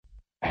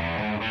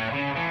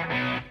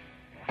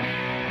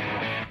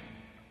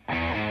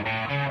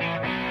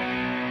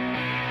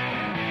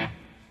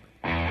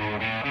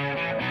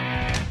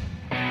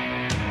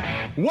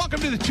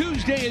Welcome to the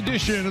Tuesday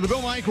edition of the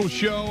Bill Michaels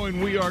Show,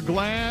 and we are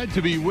glad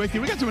to be with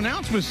you. We got some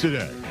announcements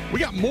today. We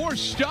got more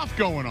stuff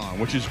going on,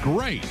 which is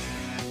great.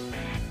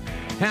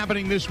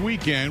 Happening this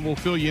weekend. We'll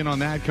fill you in on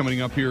that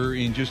coming up here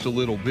in just a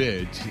little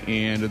bit.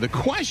 And the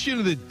question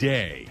of the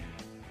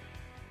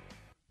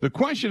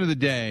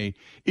day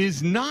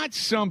is not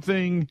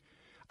something,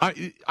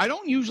 I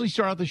don't usually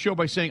start out the show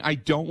by saying I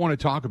don't want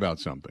to talk about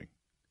something.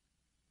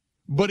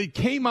 But it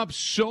came up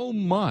so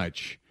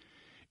much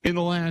in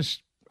the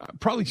last,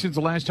 probably since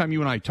the last time you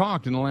and I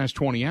talked in the last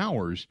 20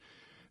 hours,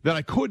 that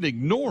I couldn't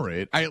ignore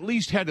it. I at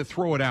least had to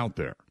throw it out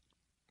there.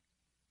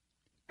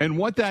 And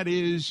what that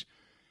is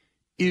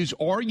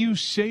are you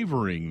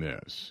savoring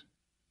this?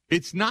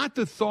 It's not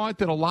the thought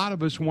that a lot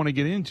of us want to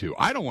get into.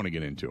 I don't want to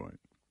get into it.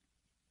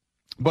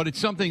 But it's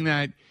something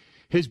that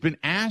has been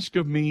asked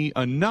of me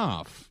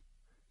enough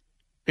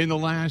in the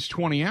last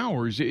 20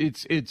 hours.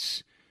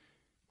 It's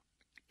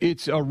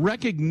a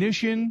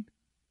recognition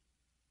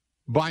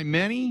by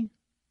many,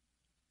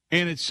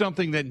 and it's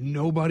something that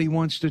nobody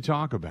wants to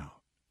talk about.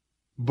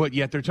 But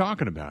yet they're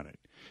talking about it.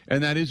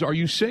 And that is, are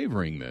you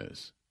savoring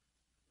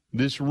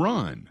this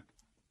run?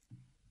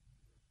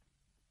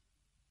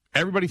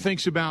 Everybody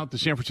thinks about the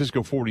San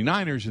Francisco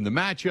 49ers and the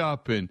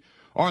matchup, and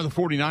are the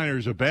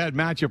 49ers a bad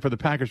matchup for the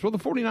Packers? Well, the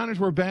 49ers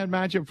were a bad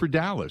matchup for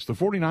Dallas. The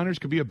 49ers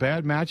could be a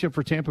bad matchup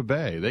for Tampa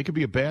Bay. They could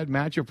be a bad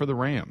matchup for the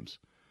Rams.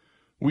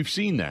 We've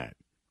seen that.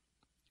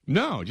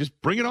 No,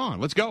 just bring it on.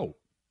 Let's go.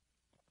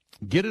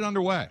 Get it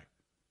underway.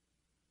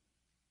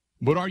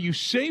 But are you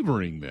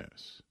savoring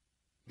this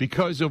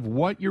because of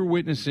what you're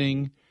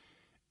witnessing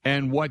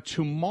and what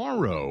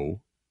tomorrow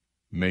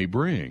may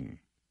bring?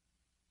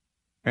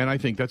 And I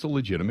think that's a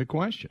legitimate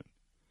question.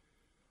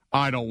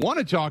 I don't want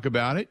to talk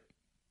about it,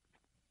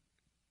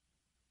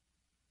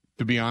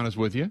 to be honest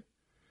with you.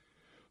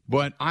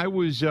 But I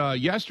was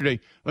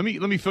yesterday. Let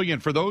me fill you in.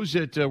 For those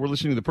that were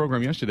listening to the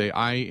program yesterday,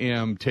 I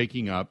am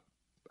taking up.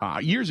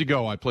 Years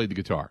ago, I played the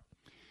guitar,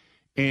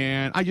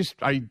 and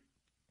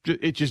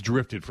it just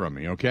drifted from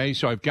me. Okay,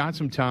 so I've got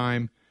some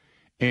time,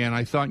 and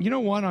I thought, you know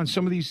what? On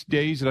some of these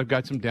days that I've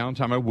got some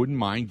downtime, I wouldn't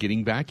mind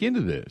getting back into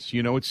this.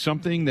 You know, it's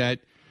something that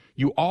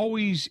you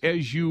always,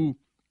 as you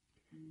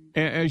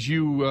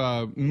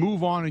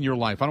move on in your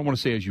life, I don't want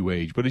to say as you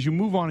age, but as you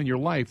move on in your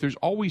life, there's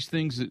always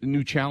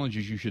new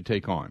challenges you should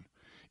take on.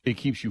 It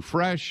keeps you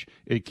fresh.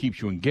 It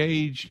keeps you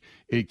engaged.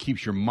 It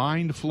keeps your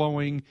mind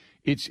flowing.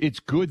 It's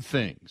good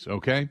things,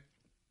 okay?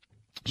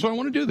 So I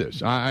want to do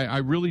this. I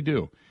really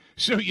do.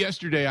 So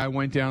yesterday I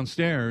went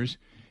downstairs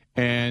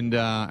and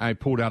I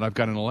pulled out, I've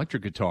got an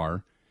electric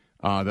guitar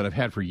that I've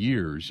had for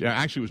years.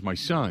 Actually, it was my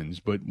son's,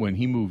 but when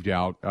he moved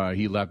out,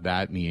 he left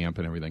that and the amp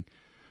and everything.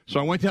 So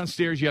I went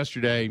downstairs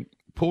yesterday,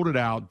 pulled it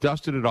out,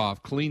 dusted it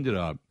off, cleaned it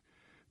up.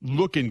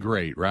 Looking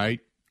great, right?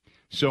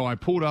 So I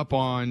pulled up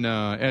on,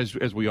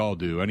 as we all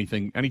do,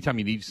 anytime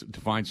you need to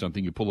find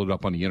something, you pull it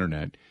up on the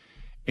internet.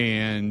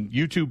 And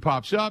YouTube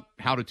pops up,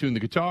 how to tune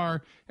the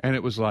guitar, and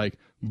it was like,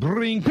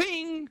 bring,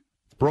 ping,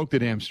 broke the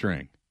damn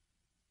string.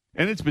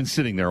 And it's been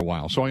sitting there a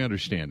while, so I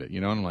understand it, you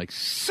know, and I'm like,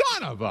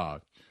 son of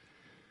a...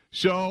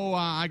 So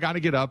I got to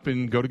get up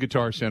and go to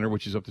Guitar Center,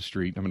 which is up the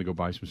street. I'm going to go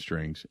buy some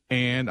strings.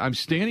 And I'm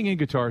standing in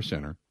Guitar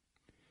Center.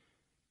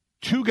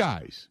 Two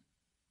guys.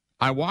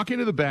 I walk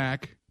into the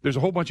back. There's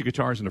a whole bunch of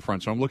guitars in the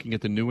front, so I'm looking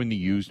at the new and the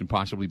used and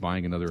possibly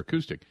buying another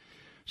acoustic.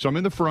 So I'm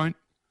in the front.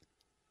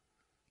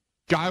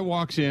 Guy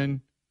walks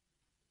in,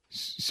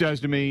 says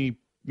to me,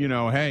 you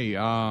know, hey,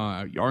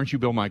 aren't you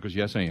Bill Michaels?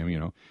 Yes, I am, you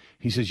know.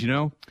 He says, you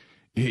know,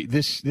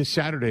 this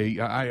Saturday,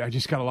 I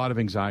just got a lot of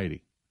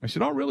anxiety. I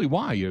said, oh, really?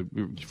 Why? You're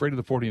afraid of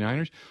the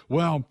 49ers?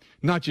 Well,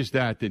 not just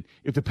that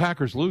if the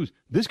Packers lose,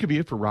 this could be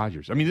it for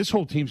Rodgers. I mean, this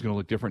whole team's going to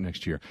look different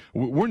next year.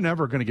 We're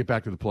never going to get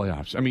back to the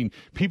playoffs. I mean,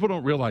 people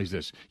don't realize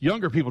this.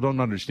 Younger people don't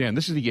understand.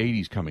 This is the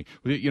 80s coming.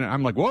 You know,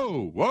 I'm like,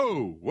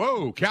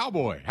 whoa,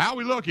 cowboy, how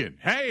we looking?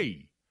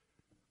 Hey,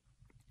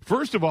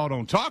 first of all,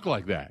 don't talk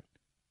like that.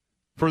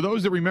 For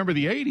those that remember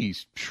the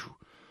 80s,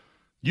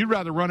 you'd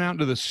rather run out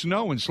into the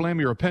snow and slam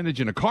your appendage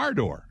in a car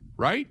door,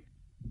 right?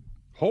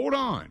 Hold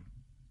on.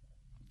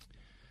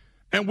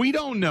 And we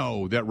don't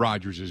know that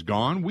Rodgers is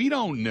gone. We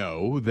don't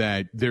know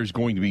that there's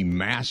going to be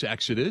mass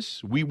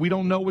exodus. We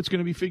don't know what's going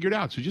to be figured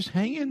out. So just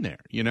hang in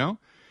there, you know?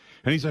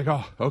 And he's like,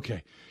 oh,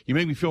 okay. You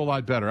make me feel a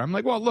lot better. I'm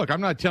like, well, look,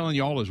 I'm not telling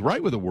you all is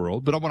right with the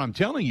world, but what I'm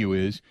telling you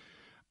is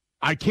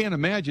I can't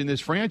imagine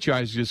this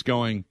franchise just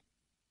going,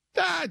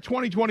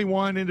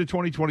 2021 into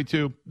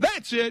 2022.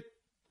 That's it.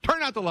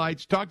 Turn out the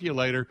lights. Talk to you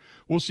later.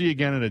 We'll see you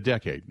again in a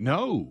decade.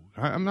 No,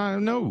 I'm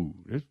not. No,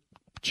 just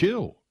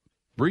chill.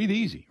 Breathe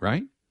easy,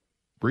 right?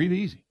 Breathe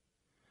easy.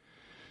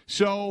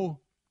 So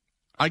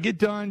I get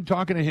done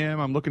talking to him.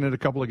 I'm looking at a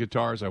couple of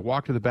guitars. I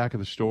walk to the back of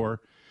the store.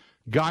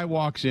 Guy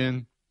walks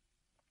in.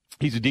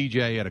 He's a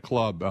DJ at a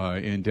club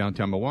in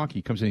downtown Milwaukee.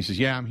 He comes in. He says,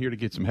 yeah, I'm here to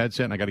get some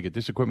headset, and I got to get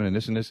this equipment and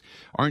this and this.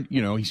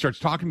 He starts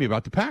talking to me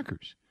about the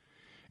Packers.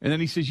 And then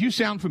he says, you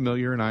sound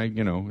familiar. And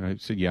I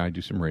said, yeah, I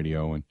do some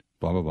radio and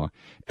blah, blah, blah.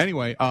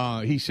 Anyway,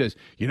 he says,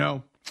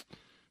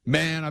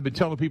 man, I've been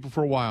telling people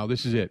for a while,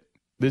 this is it.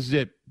 This is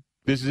it.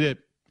 This is it.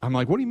 I'm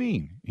like, what do you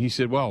mean? He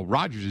said, well,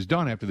 Rodgers is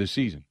done after this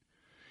season.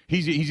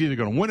 He's either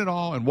going to win it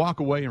all and walk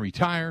away and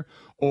retire,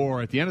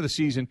 or at the end of the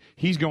season,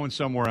 he's going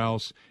somewhere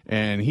else,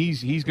 and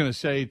he's going to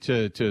say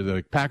to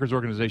the Packers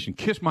organization,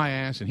 kiss my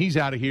ass, and he's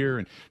out of here,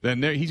 and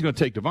then he's going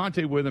to take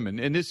Devontae with him,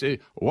 and this,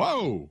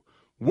 whoa,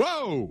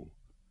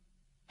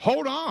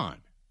 hold on.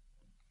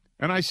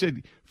 And I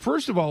said,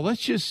 first of all,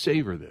 let's just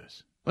savor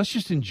this. Let's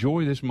just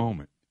enjoy this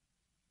moment.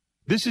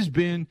 This has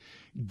been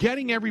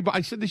getting everybody,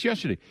 I said this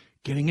yesterday,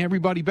 getting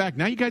everybody back.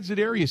 Now you got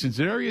Za'Darius, and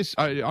Za'Darius,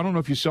 I don't know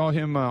if you saw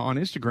him on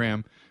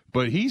Instagram,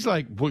 but he's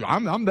like,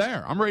 I'm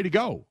there. I'm ready to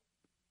go.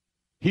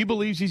 He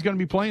believes he's going to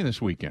be playing this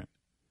weekend.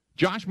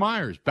 Josh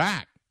Myers,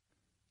 back.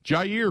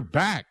 Jair,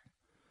 back.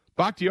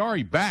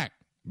 Bakhtiari, back.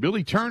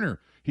 Billy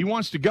Turner, he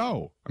wants to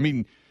go. I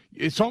mean,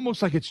 it's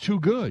almost like it's too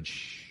good.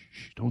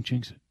 Shh, don't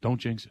jinx it. Don't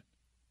jinx it.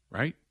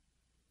 Right?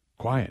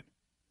 Quiet.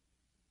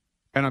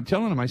 And I'm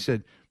telling him, I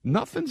said,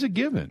 nothing's a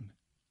given.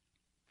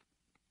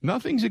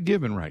 Nothing's a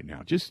given right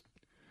now.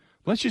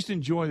 Let's just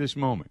enjoy this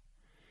moment.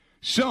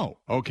 So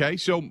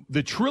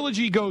the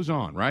trilogy goes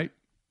on, right?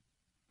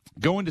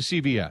 Going to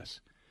CVS.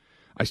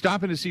 I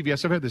stop into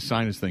CVS. I've had this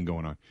sinus thing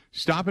going on.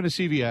 Stop into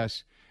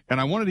CVS,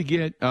 and I wanted to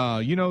get,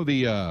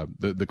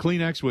 the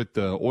Kleenex with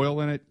the oil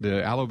in it,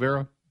 the aloe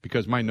vera,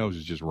 because my nose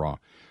is just raw.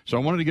 So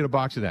I wanted to get a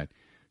box of that.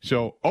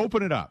 So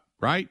open it up,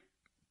 right?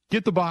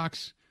 Get the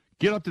box,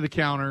 get up to the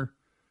counter.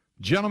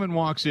 Gentleman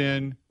walks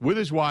in with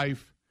his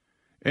wife.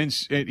 And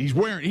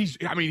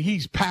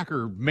he's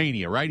Packer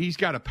mania, right? He's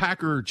got a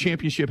Packer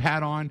championship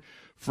hat on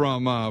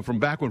from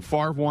back when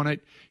Favre won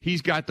it.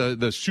 He's got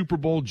the Super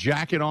Bowl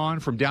jacket on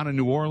from down in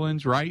New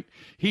Orleans, right?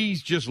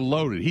 He's just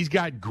loaded. He's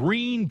got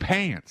green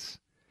pants.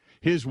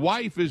 His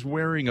wife is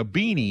wearing a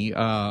beanie,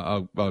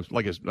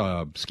 like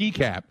a ski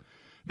cap.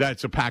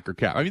 That's a Packer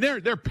cap. I mean,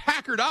 they're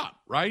Packered up,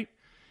 right?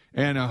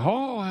 And,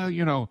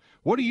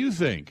 what do you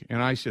think? And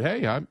I said,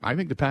 hey, I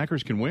think the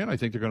Packers can win. I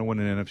think they're going to win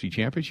an NFC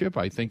championship.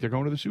 I think they're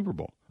going to the Super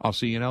Bowl. I'll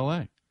see you in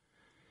L.A.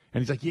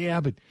 And he's like, yeah,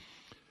 but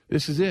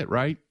this is it,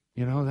 right?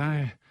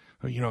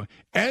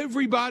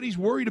 Everybody's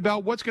worried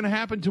about what's going to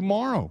happen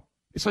tomorrow.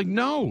 It's like,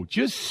 no,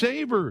 just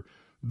savor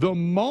the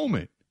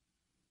moment.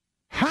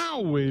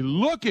 How we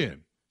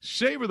looking?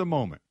 Savor the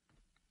moment.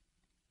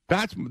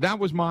 That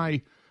was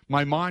my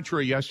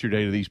mantra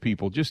yesterday to these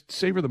people. Just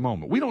savor the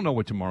moment. We don't know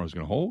what tomorrow's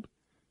going to hold.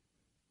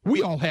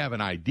 We all have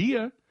an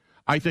idea.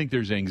 I think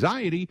there's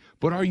anxiety,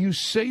 but are you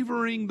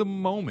savoring the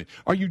moment?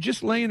 Are you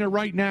just laying there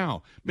right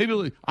now?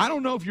 Maybe, I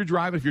don't know if you're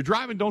driving. If you're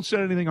driving, don't set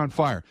anything on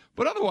fire.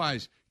 But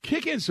otherwise,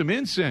 kick in some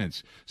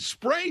incense.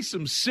 Spray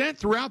some scent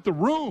throughout the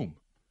room.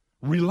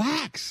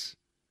 Relax.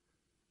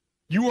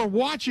 You are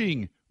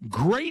watching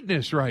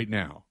greatness right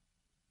now.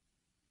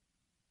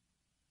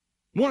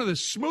 One of the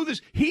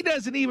smoothest. He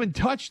doesn't even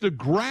touch the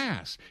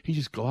grass. He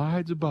just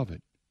glides above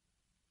it.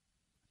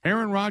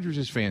 Aaron Rodgers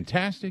is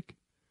fantastic.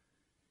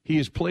 He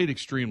has played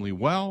extremely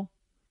well.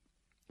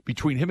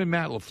 Between him and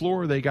Matt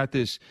LaFleur, they got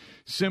this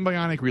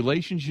symbiotic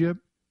relationship.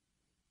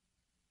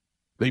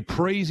 They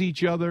praise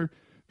each other.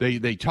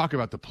 They talk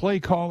about the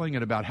play calling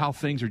and about how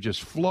things are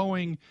just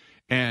flowing.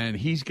 And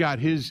he's got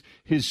his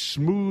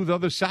smooth,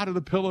 other side of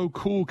the pillow,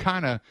 cool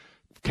kind of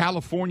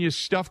California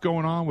stuff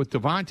going on with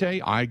Devontae.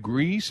 I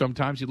agree.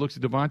 Sometimes he looks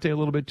at Devontae a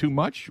little bit too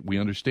much. We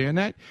understand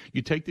that.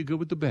 You take the good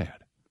with the bad.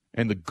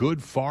 And the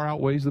good far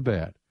outweighs the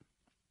bad.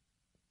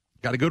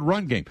 Got a good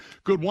run game.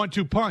 Good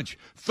 1-2 punch.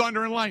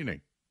 Thunder and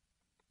lightning.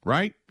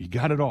 Right? You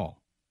got it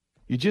all.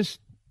 You just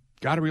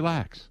got to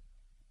relax.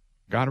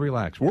 Got to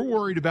relax. We're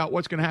worried about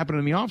what's going to happen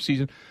in the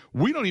offseason.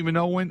 We don't even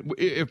know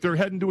if they're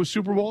heading to a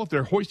Super Bowl, if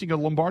they're hoisting a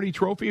Lombardi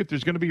trophy, if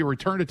there's going to be a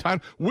return to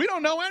title. We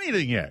don't know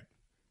anything yet.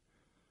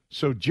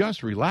 So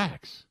just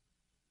relax.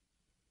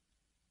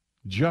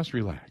 Just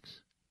relax.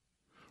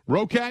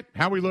 Rocat,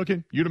 how we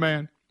looking? You the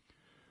man.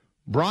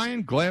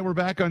 Brian, glad we're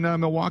back on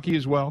Milwaukee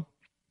as well.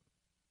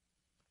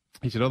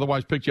 He said,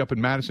 otherwise picked you up in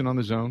Madison on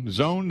the Zone.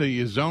 Zone,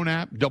 the Zone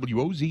app,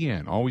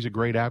 WOZN. Always a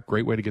great app.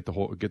 Great way to get the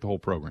whole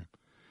program.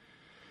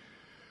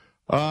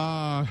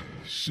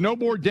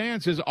 Snowboard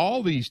Dan says,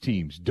 all these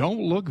teams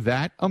don't look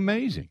that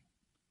amazing.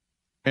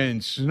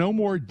 And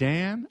Snowboard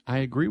Dan, I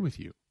agree with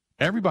you.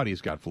 Everybody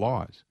has got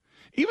flaws.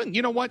 Even,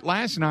 you know what?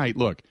 Last night,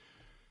 look,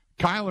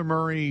 Kyler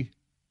Murray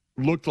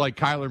looked like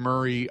Kyler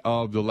Murray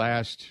of the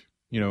last,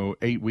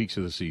 8 weeks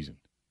of the season.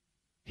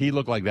 He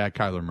looked like that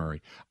Kyler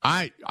Murray.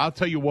 I'll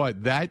tell you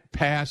what, that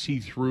pass he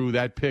threw,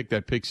 that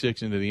pick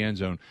six into the end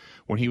zone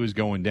when he was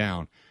going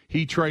down,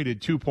 he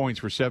traded 2 points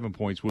for 7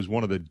 points, was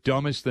one of the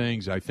dumbest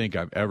things I think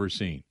I've ever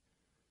seen.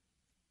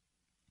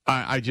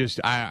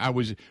 I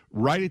was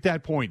right at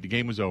that point, the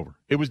game was over.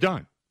 It was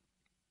done.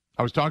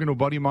 I was talking to a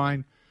buddy of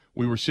mine.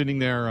 We were sitting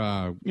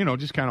there,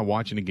 just kind of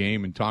watching the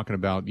game and talking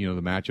about, the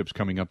matchups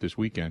coming up this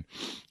weekend.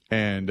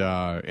 And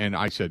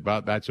I said,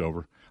 well, that's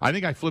over. I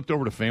think I flipped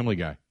over to Family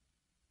Guy.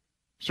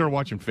 Started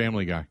watching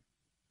Family Guy.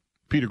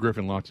 Peter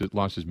Griffin lost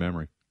his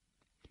memory.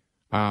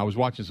 I was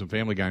watching some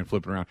Family Guy and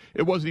flipping around.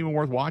 It wasn't even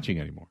worth watching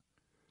anymore.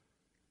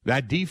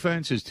 That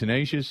defense is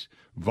tenacious.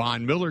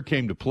 Von Miller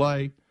came to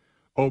play.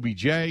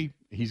 OBJ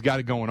He's got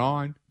it going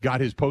on,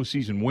 got his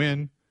postseason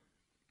win.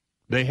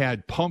 They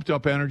had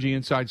pumped-up energy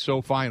inside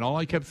SoFi, and all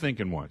I kept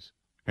thinking was,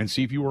 and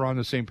see if you were on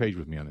the same page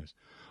with me on this,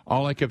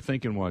 all I kept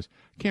thinking was,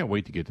 can't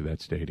wait to get to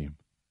that stadium.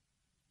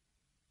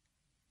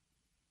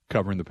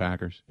 Covering the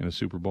Packers in a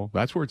Super Bowl.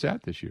 That's where it's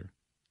at this year.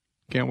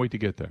 Can't wait to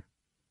get there.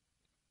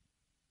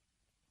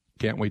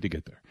 Can't wait to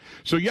get there.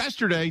 So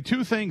yesterday,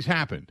 two things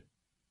happened.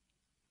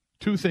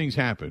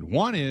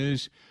 One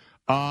is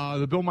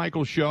the Bill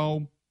Michaels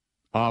show.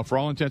 For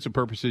all intents and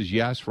purposes,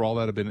 yes. For all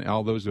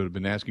those that have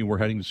been asking, we're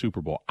heading to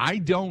Super Bowl. I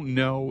don't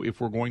know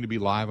if we're going to be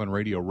live on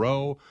Radio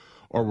Row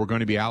or we're going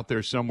to be out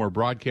there somewhere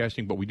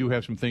broadcasting, but we do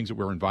have some things that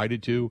we're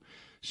invited to,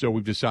 so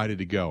we've decided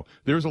to go.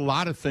 There's a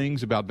lot of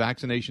things about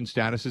vaccination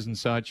statuses and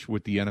such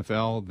with the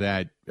NFL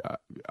that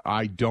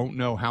I don't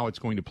know how it's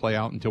going to play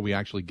out until we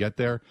actually get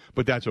there,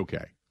 but that's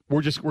okay.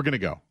 We're going to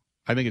go.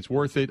 I think it's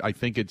worth it. I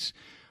think it's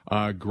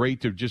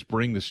great to just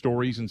bring the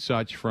stories and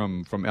such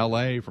from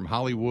L.A., from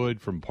Hollywood,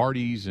 from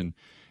parties and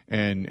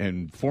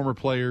former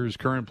players,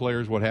 current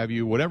players, what have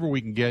you. Whatever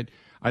we can get,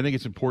 I think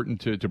it's important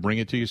to bring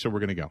it to you, so we're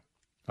going to go.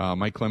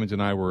 Mike Clemens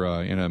and I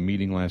were in a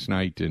meeting last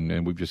night,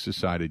 and we've just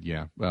decided,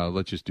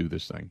 let's just do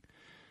this thing.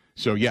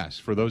 So, yes,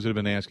 for those that have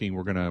been asking,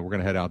 we're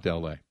gonna head out to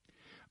L.A.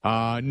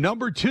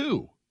 Number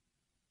two,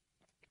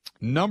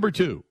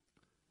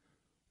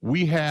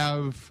 we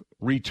have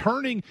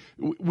returning.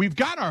 We've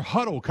got our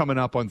huddle coming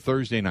up on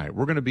Thursday night.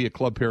 We're going to be at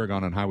Club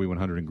Paragon on Highway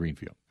 100 in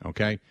Greenfield,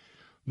 okay?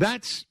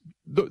 That's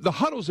the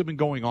huddles have been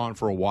going on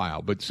for a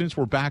while, but since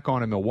we're back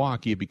on in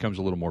Milwaukee, it becomes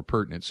a little more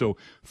pertinent. So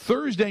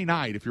Thursday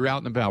night, if you're out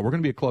and about, we're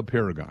going to be at Club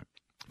Paragon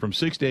from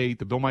 6 to 8,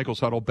 the Bill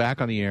Michaels huddle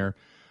back on the air.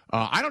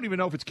 I don't even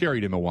know if it's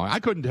carried in Milwaukee. I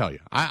couldn't tell you.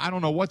 I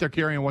don't know what they're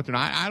carrying and what they're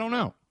not. I don't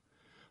know.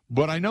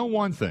 But I know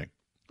one thing.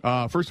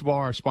 First of all,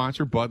 our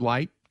sponsor, Bud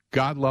Light,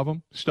 God love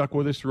them, stuck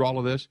with us through all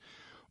of this.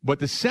 But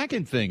the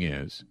second thing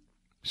is,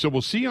 so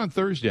we'll see you on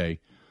Thursday,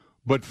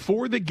 but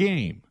for the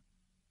game,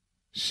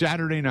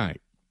 Saturday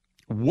night,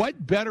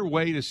 what better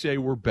way to say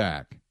we're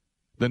back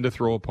than to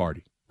throw a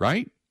party,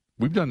 right?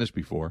 We've done this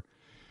before.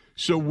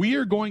 So we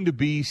are going to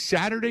be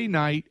Saturday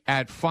night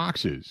at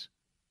Fox's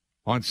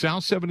on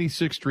South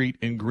 76th Street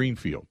in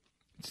Greenfield.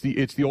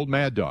 It's the old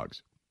Mad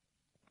Dogs.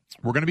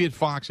 We're going to be at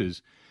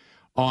Fox's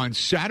on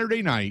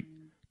Saturday night,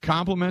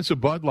 compliments of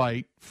Bud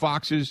Light,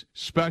 Fox's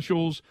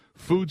specials,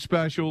 food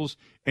specials,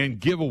 and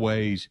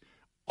giveaways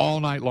all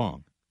night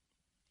long.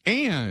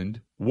 And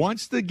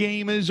once the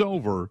game is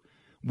over,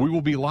 we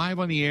will be live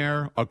on the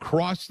air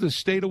across the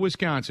state of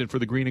Wisconsin for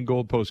the Green and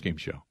Gold postgame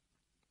show.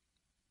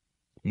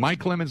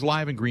 Mike Clemens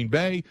live in Green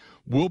Bay.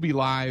 We'll be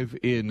live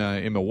in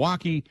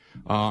Milwaukee.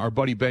 Our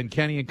buddy Ben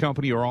Kenny and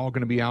company are all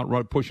going to be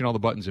out pushing all the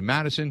buttons in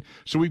Madison.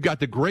 So we've got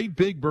the great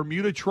big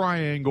Bermuda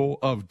Triangle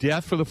of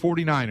death for the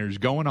 49ers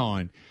going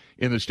on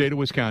in the state of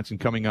Wisconsin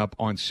coming up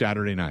on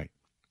Saturday night.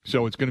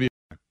 So it's going to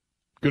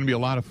be a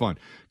lot of fun.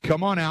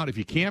 Come on out. If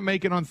you can't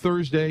make it on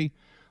Thursday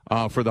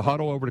for the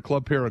huddle over to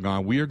Club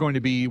Paragon, we are going to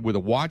be with a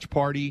watch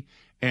party,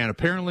 and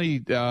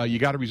apparently you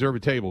got to reserve a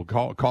table.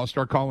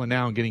 Start calling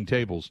now and getting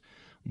tables.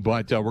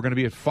 But we're going to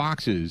be at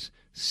Fox's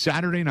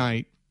Saturday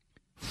night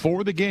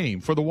for the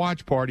game, for the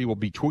watch party. We'll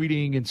be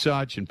tweeting and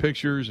such and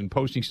pictures and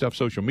posting stuff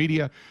social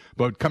media.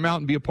 But come out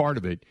and be a part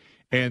of it.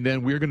 And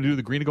then we're going to do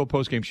the Green and Gold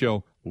postgame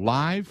show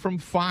live from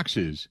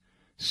Fox's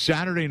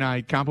Saturday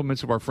night.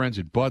 Compliments of our friends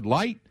at Bud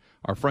Light,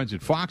 our friends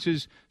at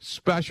Fox's,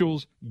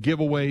 specials,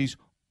 giveaways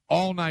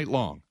all night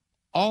long.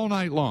 All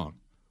night long.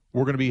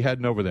 We're going to be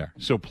heading over there.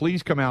 So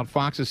please come out.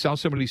 Fox's, South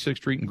 76th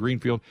Street in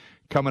Greenfield,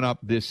 coming up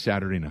this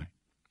Saturday night.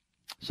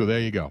 So there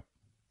you go.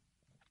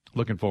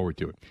 Looking forward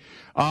to it.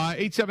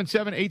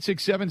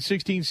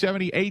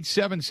 877-867-1670,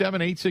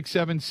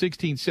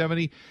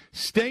 877-867-1670.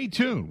 Stay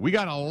tuned. We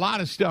got a lot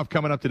of stuff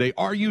coming up today.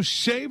 Are you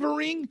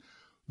savoring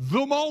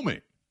the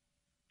moment?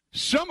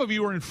 Some of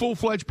you are in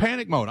full-fledged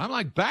panic mode. I'm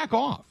like, back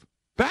off.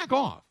 Back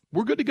off.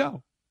 We're good to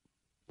go.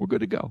 We're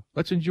good to go.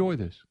 Let's enjoy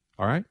this.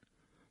 All right?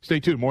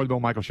 Stay tuned. More of the Bill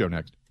Michaels Show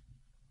next.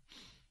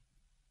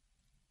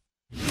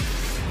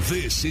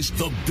 This is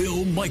the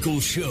Bill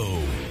Michaels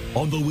Show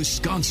on the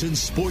Wisconsin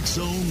Sports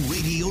Zone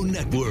Radio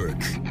Network.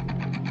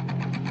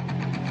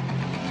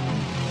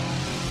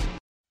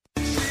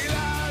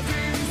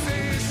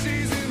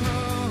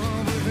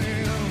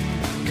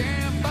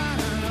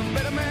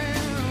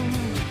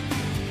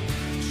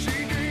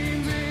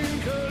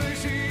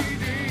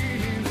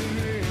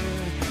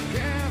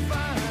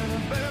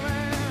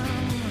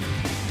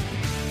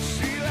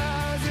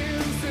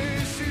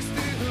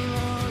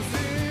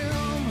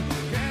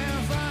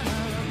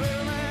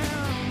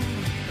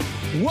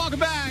 Welcome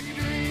back.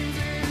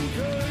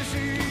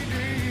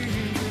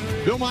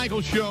 Bill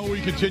Michaels Show.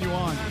 We continue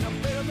on.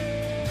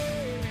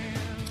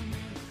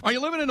 Are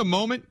you living in a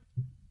moment?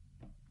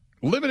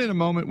 Living in a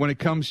moment when it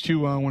comes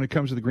to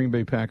the Green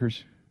Bay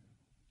Packers.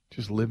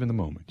 Just live in the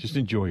moment. Just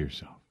enjoy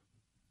yourself.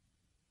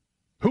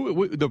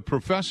 Who the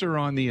professor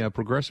on the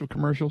Progressive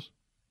commercials?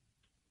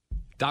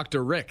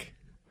 Dr. Rick.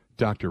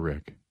 Dr.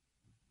 Rick.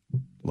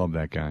 Love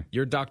that guy.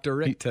 You're Dr.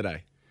 Rick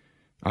today.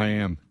 I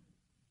am.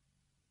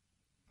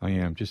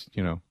 Just,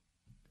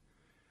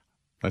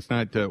 That's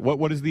not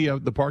what is the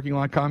parking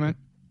lot comment?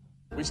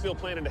 We still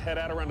planning to head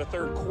out around the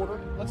third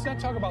quarter. Let's not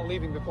talk about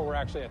leaving before we're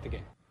actually at the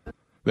game.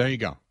 There you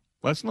go.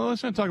 Let's not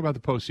talk about the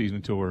postseason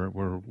until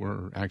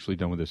we're actually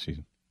done with this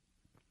season.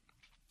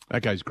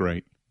 That guy's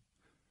great.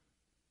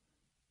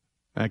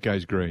 That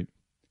guy's great.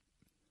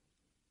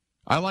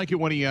 I like it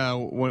when he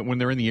when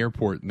they're in the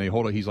airport and they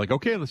hold it. He's like,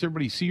 okay, let's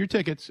everybody see your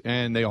tickets,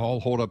 and they all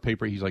hold up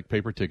paper. He's like,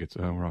 paper tickets.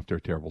 Oh, we're off to a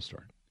terrible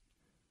start.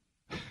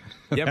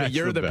 Yeah, but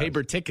you're the best.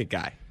 paper ticket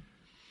guy.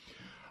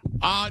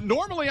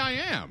 Normally I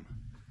am.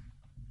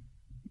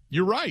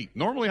 You're right.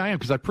 Normally I am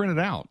because I print it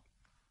out.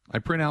 I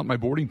print out my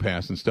boarding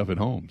pass and stuff at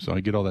home, so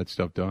I get all that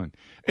stuff done.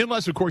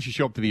 Unless, of course, you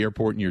show up to the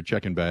airport and you're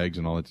checking bags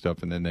and all that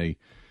stuff, and then they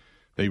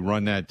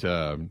run that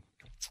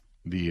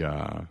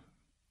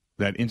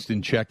that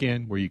instant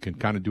check-in where you can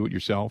kind of do it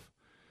yourself,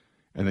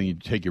 and then you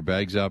take your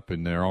bags up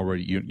and they're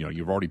already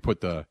you've already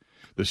put the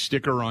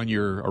sticker on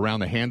around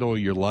the handle of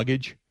your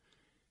luggage,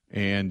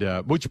 and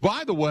which,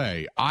 by the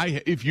way,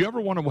 if you ever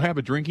want to have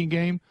a drinking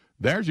game,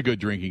 there's a good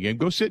drinking game.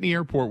 Go sit in the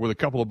airport with a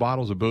couple of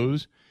bottles of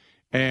booze,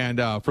 and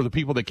for the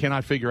people that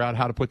cannot figure out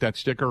how to put that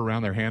sticker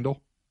around their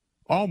handle,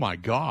 oh my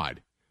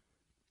God,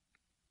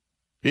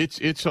 it's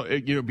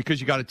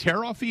because you got to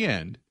tear off the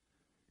end,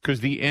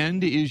 because the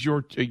end is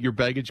your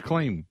baggage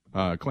claim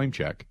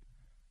check,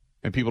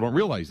 and people don't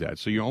realize that.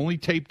 So you only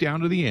tape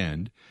down to the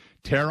end,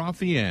 tear off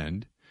the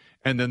end,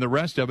 and then the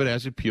rest of it,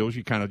 as it peels,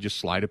 you kind of just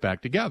slide it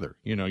back together.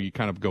 You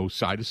kind of go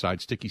side to side,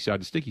 sticky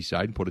side to sticky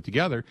side, and put it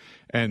together.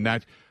 And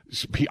that,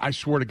 I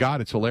swear to God,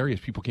 it's hilarious.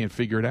 People can't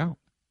figure it out.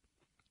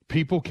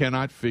 People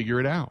cannot figure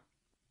it out.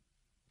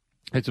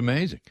 It's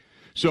amazing.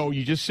 So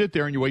you just sit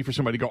there and you wait for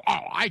somebody to go, oh,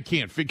 I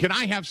can't can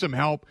I have some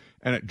help?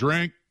 And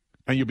drink,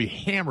 and you'll be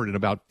hammered in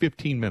about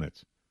 15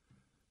 minutes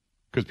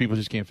because people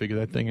just can't figure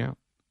that thing out.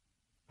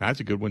 That's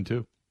a good one,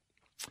 too.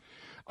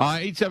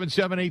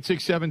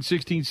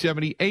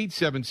 877-867-1670,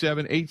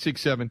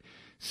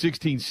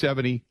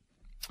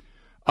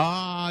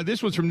 877-867-1670.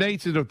 This one's from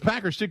Nate. Says, if the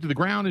Packers stick to the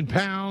ground and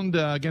pound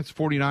against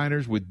the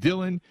 49ers with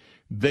Dillon,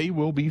 they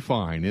will be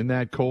fine. In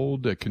that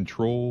cold,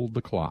 control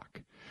the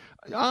clock.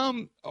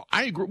 I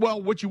agree.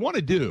 Well, what you want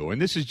to do,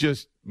 and this is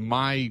just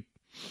I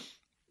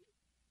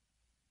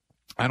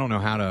don't know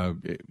how to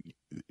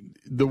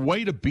 – the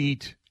way to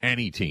beat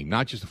any team,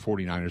 not just the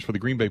 49ers, for the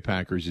Green Bay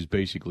Packers is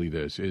basically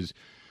this, is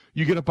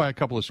you get up by a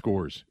couple of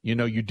scores.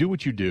 You do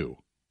what you do.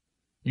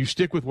 You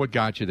stick with what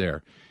got you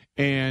there.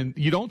 And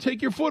you don't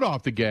take your foot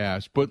off the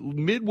gas, but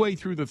midway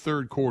through the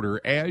third quarter,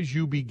 as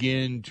you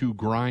begin to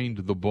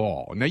grind the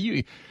ball. Now,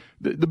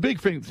 the big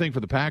thing for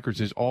the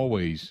Packers is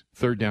always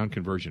third down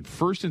conversion.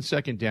 First and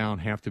second down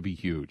have to be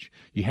huge.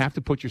 You have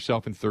to put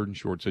yourself in third and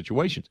short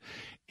situations.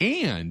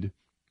 And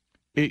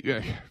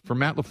for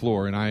Matt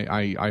LaFleur, and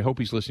I hope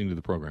he's listening to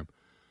the program,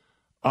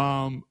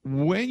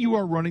 when you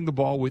are running the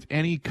ball with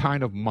any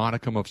kind of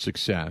modicum of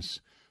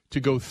success, to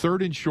go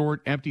third and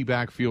short, empty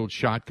backfield,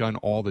 shotgun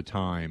all the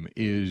time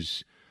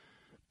is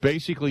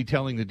basically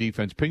telling the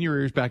defense, pin your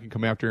ears back and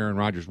come after Aaron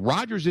Rodgers.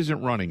 Rodgers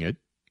isn't running it.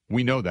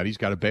 We know that. He's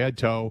got a bad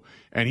toe,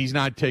 and he's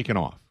not taking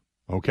off.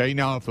 Okay?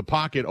 Now, if the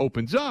pocket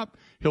opens up,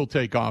 he'll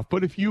take off.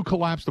 But if you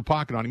collapse the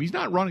pocket on him, he's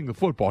not running the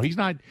football. He's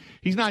not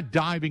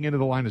diving into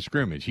the line of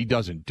scrimmage. He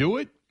doesn't do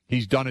it.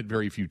 He's done it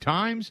very few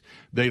times.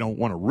 They don't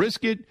want to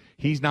risk it.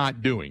 He's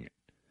not doing it.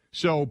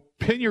 So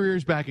pin your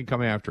ears back and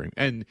come after him.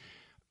 And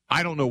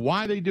I don't know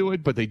why they do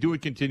it, but they do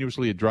it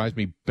continuously. It drives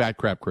me bat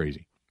crap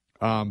crazy.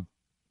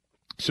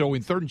 So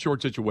in third and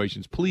short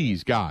situations,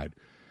 please, God,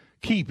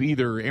 keep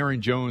either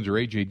Aaron Jones or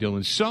A.J.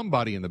 Dillon,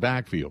 somebody in the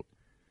backfield,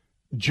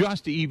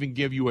 just to even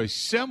give you a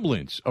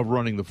semblance of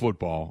running the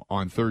football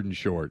on third and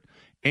short,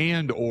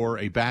 and or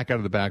a back out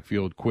of the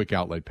backfield quick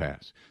outlet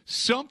pass.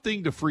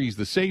 Something to freeze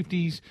the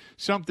safeties,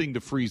 something to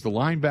freeze the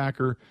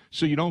linebacker,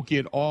 so you don't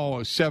get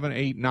all 7,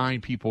 8, 9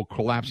 people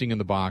collapsing in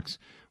the box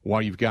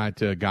while you've got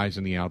guys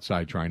on the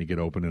outside trying to get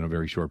open in a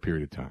very short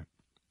period of time.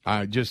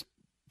 Just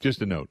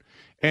a note.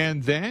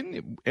 And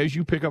then as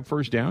you pick up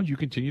first downs, you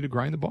continue to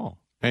grind the ball.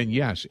 And,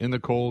 yes, in the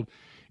cold,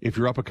 if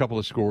you're up a couple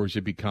of scores,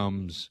 it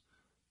becomes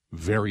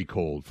very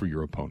cold for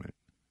your opponent.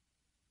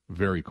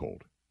 Very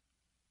cold.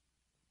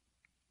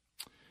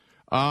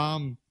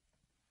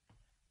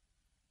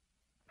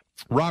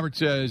 Robert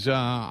says,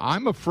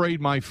 I'm afraid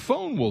my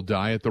phone will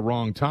die at the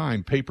wrong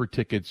time. Paper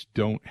tickets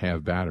don't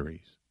have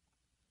batteries.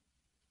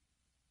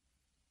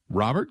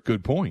 Robert,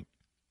 good point.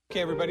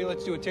 Okay, everybody,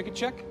 let's do a ticket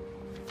check.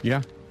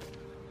 Yeah.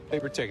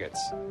 Paper tickets.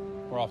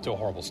 We're off to a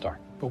horrible start.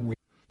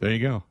 There you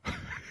go.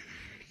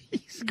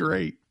 He's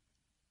great.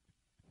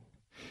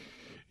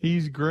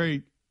 He's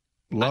great.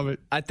 Love it.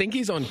 I think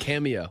he's on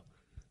Cameo.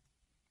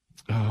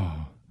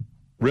 Oh,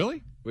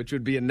 really? Which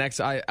would be a next.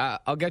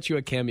 I'll get you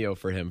a cameo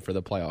for him for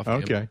the playoff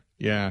game. Okay.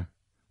 Yeah.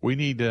 We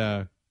need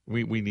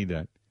we need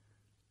that.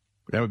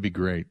 That would be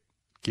great.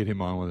 Get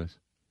him on with us.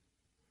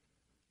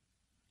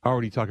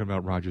 Already talking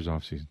about Rodgers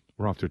offseason.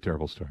 We're off to a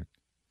terrible start.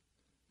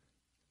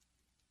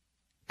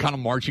 Kind of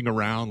marching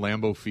around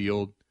Lambeau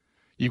Field.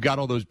 You've got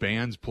all those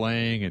bands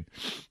playing and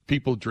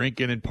people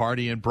drinking and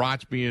partying,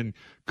 brats being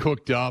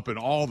cooked up, and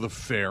all the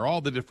fare,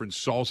 all the different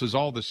salsas,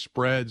 all the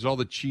spreads, all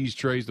the cheese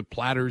trays, the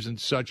platters and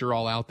such are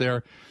all out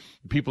there.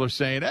 People are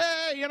saying,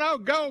 hey,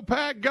 go,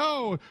 Pack,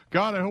 go.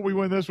 God, I hope we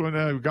win this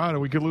one. God,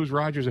 we could lose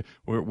Rodgers.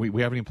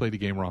 We haven't even played the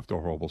game. We're off to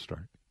a horrible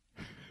start.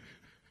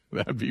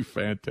 That'd be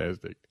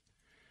fantastic.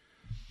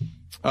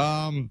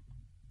 Robin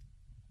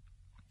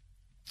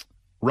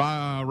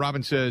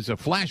says, a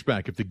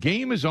flashback. If the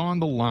game is on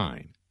the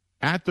line,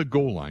 at the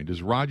goal line,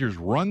 does Rodgers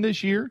run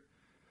this year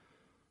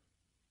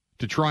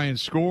to try and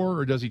score,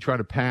 or does he try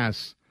to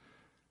pass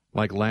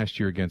like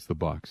last year against the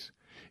Bucs?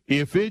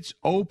 If it's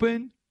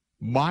open,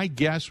 my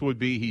guess would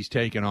be he's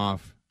taking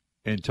off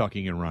and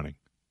tucking and running.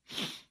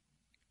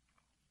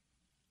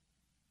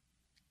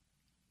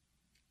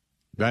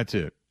 That's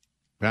it.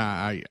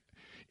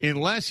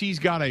 Unless he's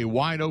got a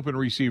wide open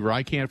receiver,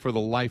 I can't for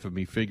the life of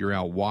me figure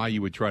out why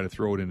you would try to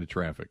throw it into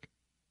traffic.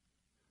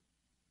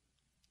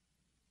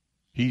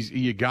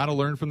 You got to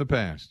learn from the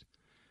past.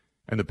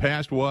 And the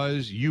past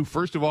was you,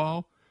 first of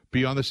all,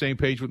 be on the same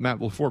page with Matt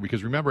LaFleur.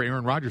 Because remember,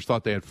 Aaron Rodgers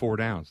thought they had 4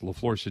 downs.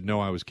 LaFleur said, no,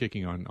 I was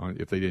kicking on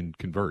if they didn't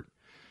convert.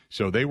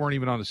 So they weren't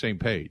even on the same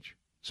page.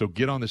 So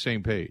get on the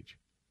same page.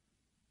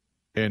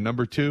 And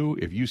number 2,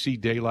 if you see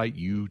daylight,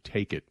 you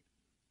take it.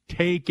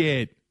 Take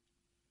it.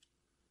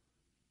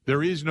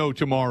 There is no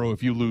tomorrow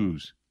if you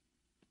lose.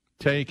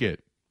 Take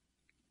it.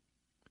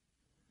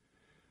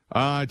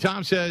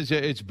 Tom says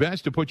it's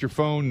best to put your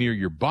phone near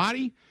your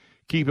body,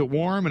 keep it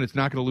warm, and it's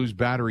not going to lose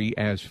battery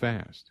as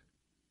fast.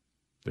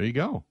 There you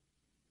go.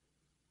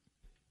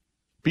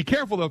 Be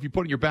careful, though, if you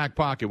put it in your back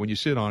pocket. When you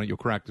sit on it, you'll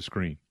crack the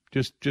screen.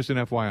 Just an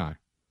FYI.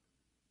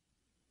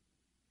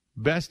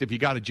 Best, if you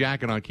got a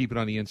jacket on, keep it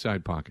on the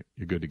inside pocket.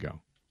 You're good to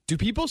go. Do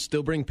people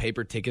still bring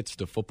paper tickets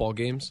to football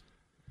games?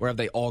 Or have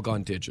they all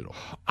gone digital?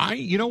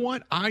 You know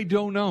what? I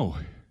don't know.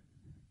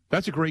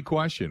 That's a great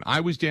question.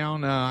 I was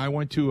down, I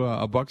went to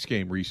a Bucs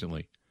game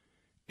recently,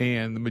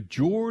 and the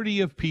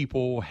majority of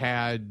people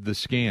had the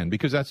scan,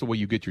 because that's the way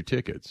you get your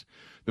tickets.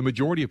 The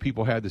majority of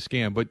people had the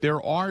scan, but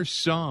there are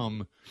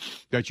some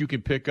that you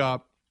can pick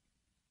up.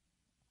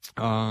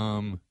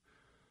 My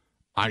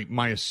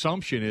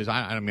assumption is,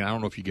 I don't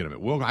know if you get them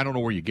at Will. I don't know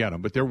where you get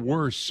them, but there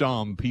were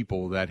some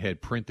people that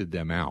had printed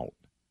them out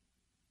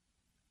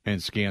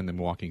and scanned them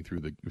walking through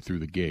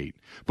the gate.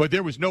 But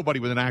there was nobody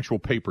with an actual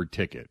paper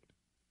ticket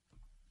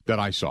that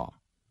I saw.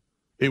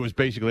 It was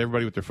basically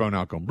everybody with their phone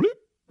out going bloop,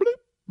 bloop,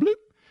 bloop.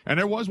 And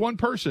there was one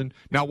person,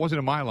 now it wasn't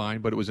in my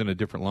line, but it was in a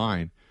different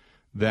line,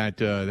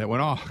 that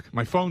went, oh,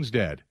 my phone's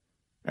dead.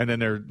 And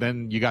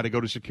then you got to go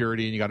to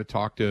security and you got to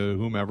talk to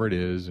whomever it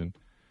is and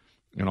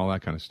all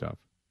that kind of stuff.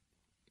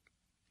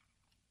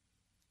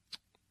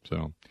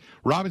 So,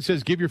 Robin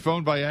says, give your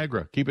phone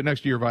Viagra. Keep it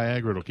next to your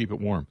Viagra. It'll keep it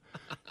warm.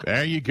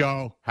 There you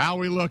go. How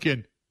we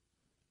looking?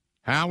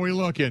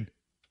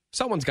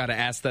 Someone's got to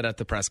ask that at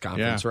the press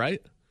conference,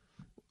 right?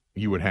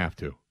 You would have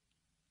to.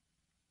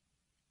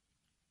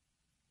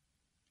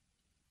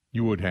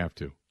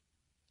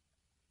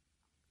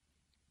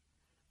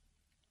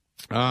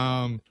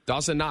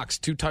 Dawson Knox,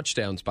 2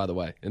 touchdowns, by the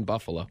way, in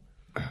Buffalo.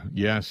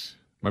 Yes.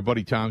 My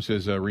buddy Tom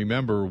says,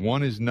 remember,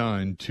 1 is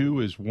none, 2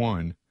 is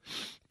 1.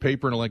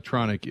 Paper and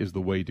electronic is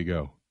the way to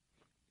go.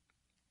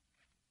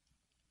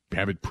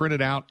 Have it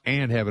printed out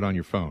and have it on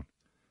your phone.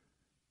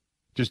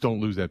 Just don't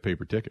lose that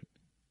paper ticket.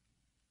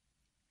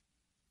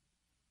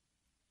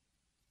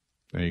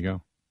 There you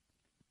go.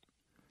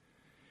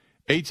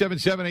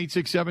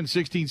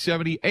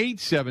 877-867-1670.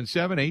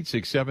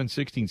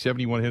 877-867-1670.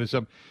 You want to hit us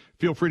up?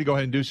 Feel free to go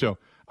ahead and do so.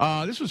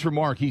 This was from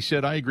Mark. He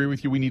said, I agree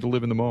with you. We need to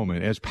live in the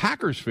moment. As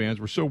Packers fans,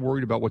 we're so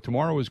worried about what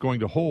tomorrow is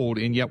going to hold,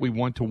 and yet we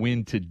want to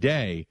win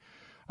today.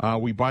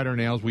 We bite our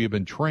nails. We have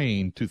been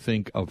trained to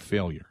think of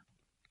failure.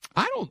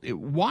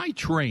 Why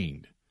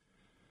trained?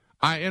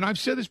 And I've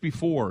said this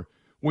before.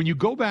 When you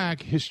go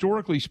back,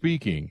 historically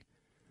speaking,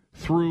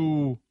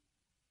 through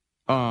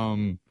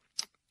the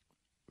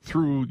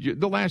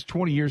last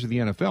 20 years of the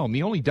NFL, and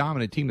the only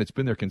dominant team that's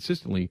been there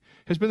consistently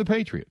has been the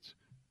Patriots.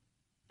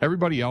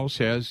 Everybody else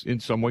has, in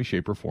some way,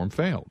 shape, or form,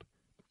 failed.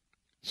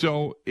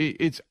 So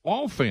it's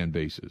all fan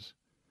bases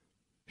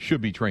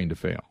should be trained to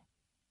fail,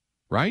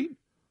 right?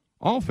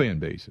 All fan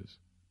bases.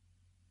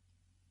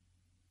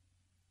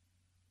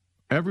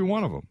 Every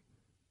one of them.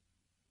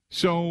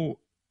 So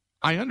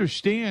I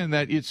understand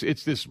that it's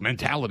this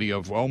mentality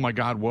of, oh, my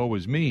God, woe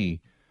is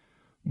me.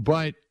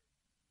 But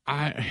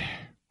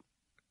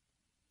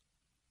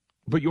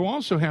you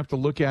also have to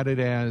look at it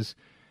as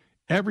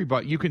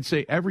everybody. You can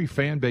say every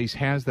fan base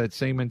has that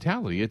same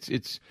mentality.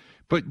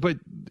 But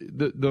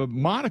the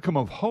modicum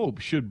of hope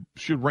should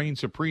reign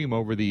supreme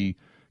over the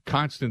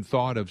constant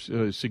thought of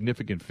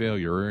significant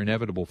failure or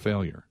inevitable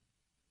failure.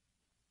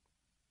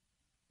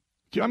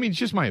 I mean, it's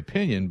just my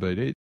opinion, but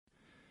it's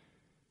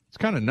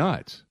kind of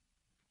nuts.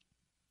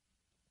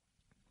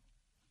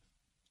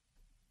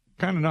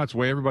 Kind of nuts the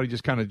way everybody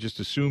just kind of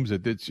just assumes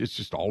that it's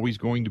just always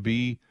going to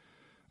be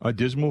a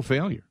dismal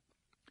failure.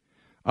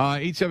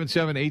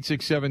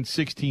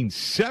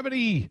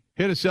 877-867-1670.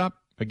 Hit us up.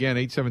 Again,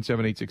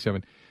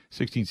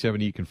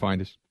 877-867-1670. You can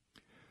find us.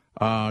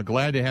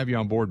 Glad to have you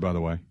on board, by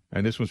the way.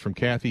 And this one's from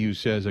Kathy, who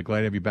says, glad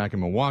to have you back in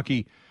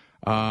Milwaukee.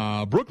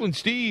 Brooklyn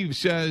Steve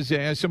says,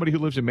 as somebody who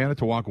lives in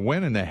Manitowoc,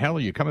 when in the hell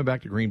are you coming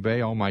back to Green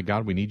Bay? Oh, my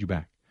God, we need you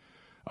back.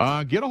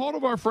 Get a hold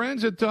of our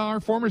friends at our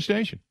former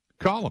station.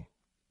 Call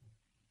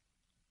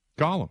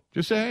them.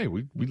 Just say, hey,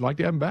 we'd like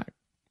to have them back.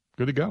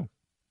 Good to go.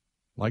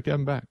 Like to have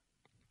them back.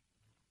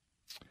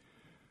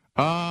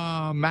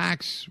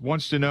 Max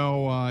wants to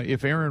know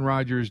if Aaron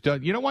Rodgers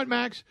does. You know what,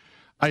 Max?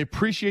 I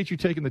appreciate you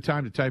taking the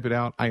time to type it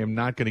out. I am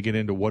not going to get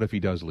into what if he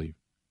does leave.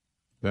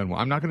 Then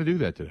I'm not going to do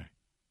that today.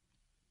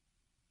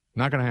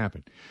 Not going to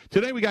happen.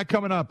 Today we got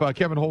coming up,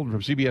 Kevin Holden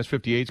from CBS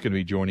 58 is going to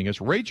be joining us.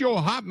 Rachel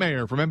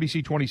Hotmayer from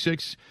NBC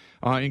 26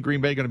 in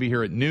Green Bay going to be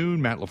here at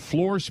noon. Matt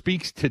LaFleur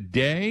speaks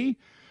today.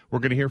 We're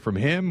going to hear from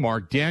him.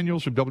 Mark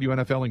Daniels from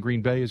WNFL in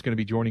Green Bay is going to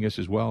be joining us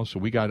as well. So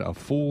we got a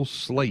full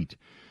slate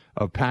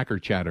of Packer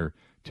chatter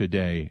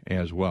today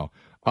as well.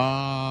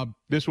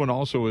 This one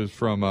also is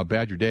from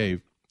Badger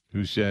Dave,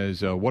 who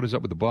says, what is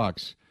up with the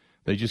Bucs?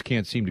 They just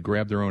can't seem to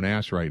grab their own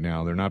ass right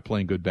now. They're not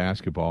playing good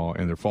basketball,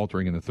 and they're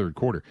faltering in the third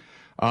quarter.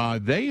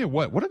 They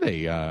what are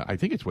they? I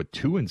think it's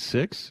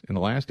 2-6 in the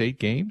last 8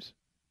 games,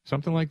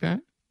 something like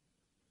that.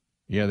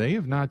 Yeah, they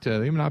have not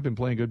been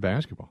playing good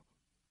basketball.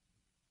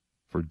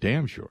 For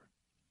damn sure.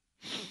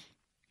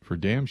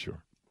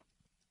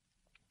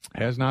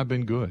 Has not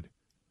been good.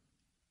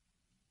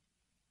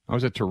 I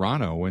was at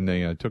Toronto when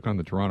they took on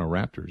the Toronto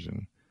Raptors,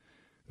 and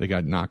they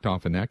got knocked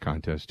off in that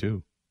contest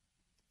too.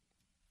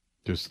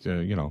 Just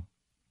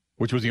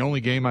which was the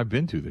only game I've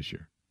been to this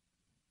year.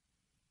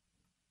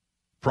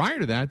 Prior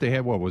to that, they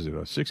had, a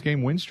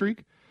 6-game win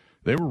streak?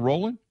 They were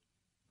rolling.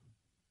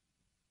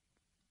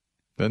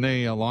 Then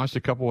they lost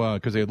a couple,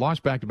 because they had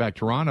lost back-to-back.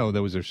 Toronto,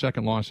 that was their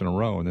second loss in a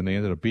row, and then they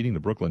ended up beating the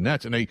Brooklyn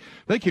Nets. And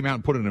they came out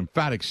and put an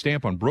emphatic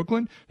stamp on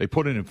Brooklyn. They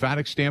put an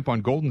emphatic stamp on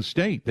Golden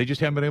State. They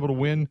just haven't been able to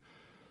win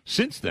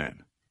since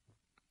then.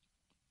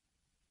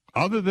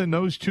 Other than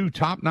those two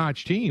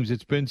top-notch teams,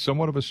 it's been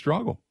somewhat of a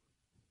struggle.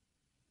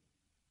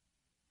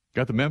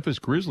 Got the Memphis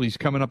Grizzlies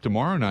coming up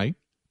tomorrow night,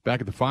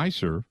 back at the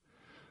Fiserv.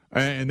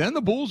 And then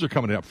the Bulls are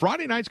coming up.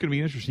 Friday night's going to be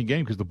an interesting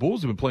game because the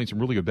Bulls have been playing some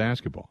really good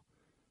basketball.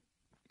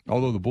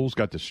 Although the Bulls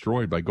got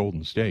destroyed by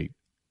Golden State.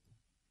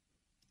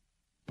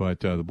 But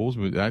the Bulls,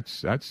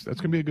 that's going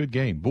to be a good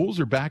game. Bulls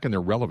are back and they're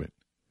relevant.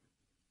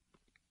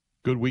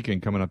 Good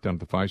weekend coming up down at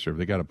the Fiserv.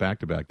 They got a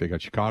back-to-back. They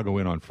got Chicago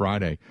in on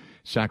Friday,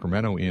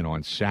 Sacramento in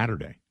on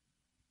Saturday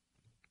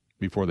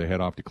before they head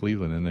off to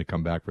Cleveland, and they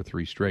come back for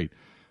 3 straight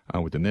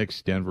with the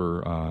Knicks,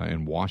 Denver,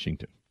 and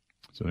Washington.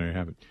 So there you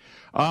have it.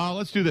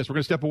 Let's do this. We're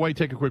going to step away,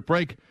 take a quick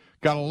break.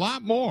 Got a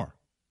lot more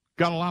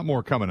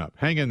coming up.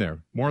 Hang in there.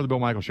 More of the Bill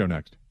Michaels Show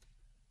next.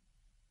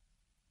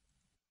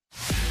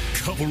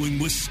 Covering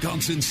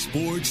Wisconsin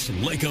sports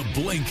like a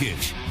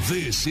blanket.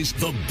 This is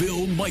the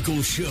Bill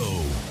Michaels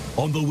Show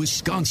on the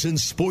Wisconsin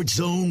Sports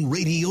Zone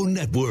Radio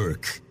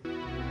Network.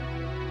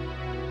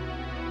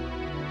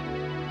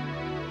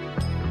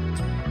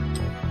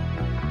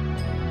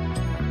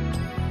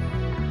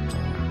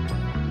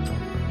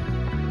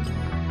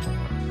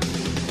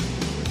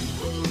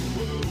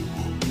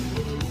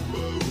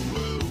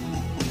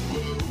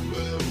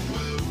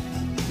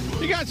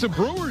 Some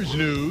Brewers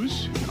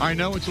news. I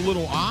know it's a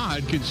little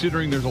odd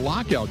considering there's a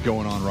lockout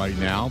going on right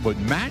now, but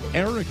Matt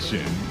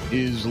Erickson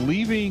is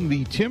leaving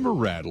the Timber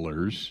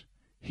Rattlers.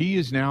 He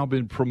has now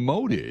been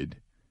promoted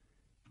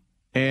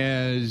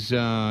as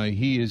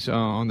he is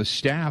on the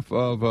staff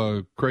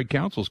of Craig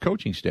Counsell's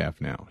coaching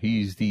staff now.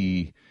 He's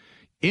the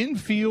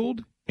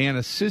infield and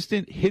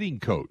assistant hitting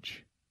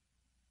coach.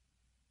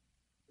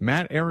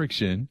 Matt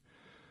Erickson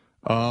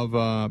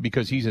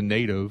because he's a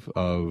native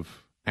of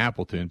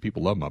Appleton.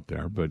 People love him up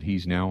there, but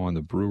he's now on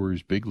the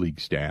Brewers big league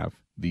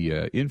staff,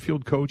 the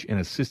infield coach and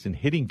assistant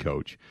hitting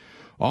coach.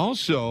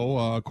 Also,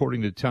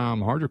 according to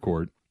Tom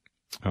Hardercourt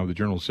of the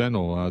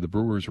Journal-Sentinel, the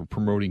Brewers are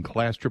promoting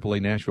Class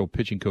AAA Nashville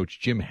pitching coach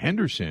Jim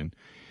Henderson.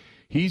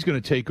 He's going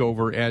to take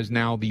over as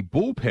now the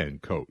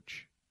bullpen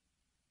coach.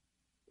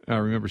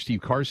 Remember,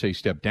 Steve Karsay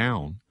stepped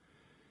down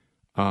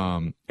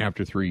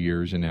after 3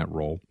 years in that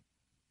role.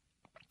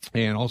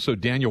 And also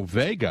Daniel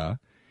Vega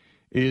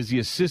is the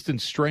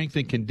assistant strength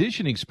and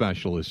conditioning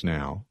specialist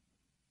now,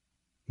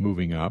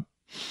 moving up.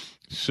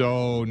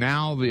 So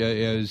now,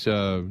 as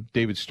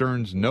David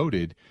Stearns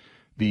noted,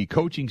 the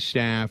coaching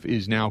staff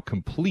is now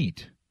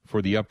complete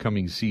for the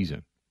upcoming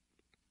season.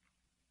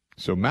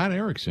 So Matt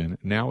Erickson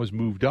now has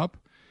moved up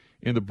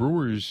in the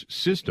Brewers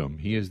system.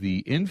 He is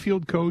the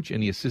infield coach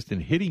and the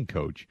assistant hitting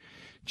coach.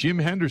 Jim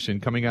Henderson,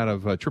 coming out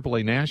of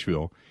AAA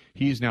Nashville,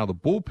 he is now the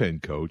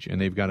bullpen coach,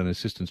 and they've got an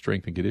assistant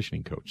strength and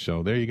conditioning coach.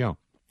 So there you go.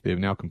 They have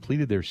now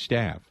completed their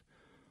staff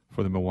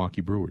for the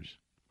Milwaukee Brewers.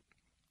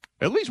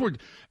 At least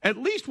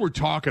we're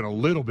talking a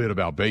little bit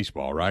about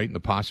baseball, right? And the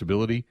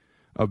possibility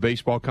of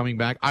baseball coming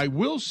back. I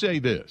will say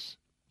this.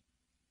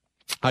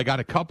 I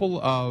got a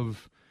couple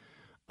of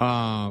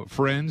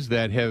friends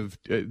that have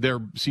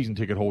they're season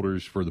ticket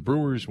holders for the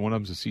Brewers. One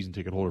of them's a season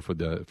ticket holder for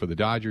the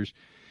Dodgers.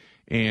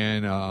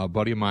 and a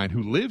buddy of mine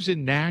who lives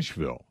in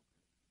Nashville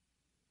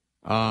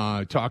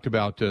talked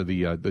about the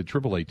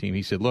AAA team.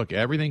 He said, look,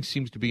 everything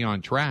seems to be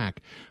on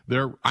track.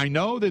 I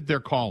know that they're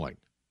calling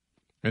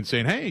and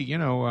saying, hey,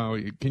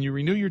 can you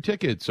renew your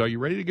tickets? Are you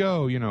ready to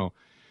go?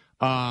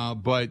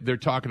 But they're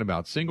talking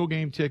about single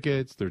game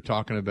tickets. They're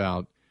talking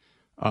about,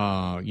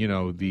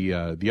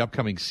 the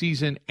upcoming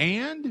season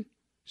and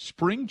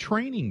spring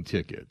training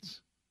tickets.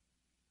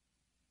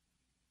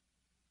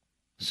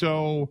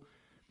 So,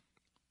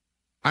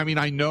 I mean,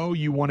 I know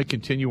you want to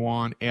continue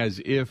on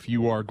as if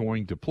you are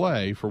going to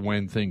play for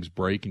when things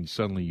break and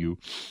suddenly you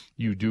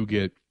do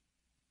get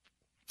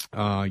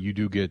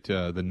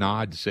the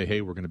nod to say,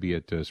 hey, we're going to be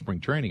at spring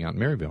training out in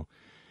Maryville.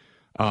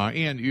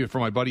 And for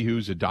my buddy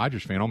who's a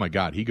Dodgers fan, oh my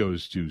God, he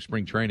goes to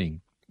spring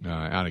training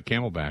out at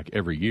Camelback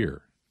every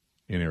year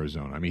in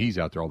Arizona. I mean, he's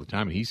out there all the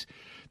time, and he's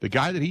the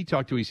guy that he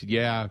talked to. He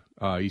said,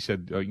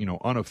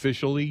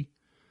 unofficially,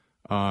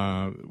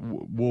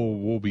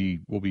 we'll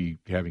be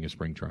having a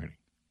spring training.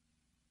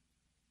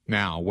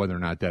 Now, whether or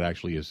not that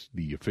actually is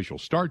the official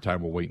start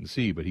time, we'll wait and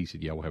see. But he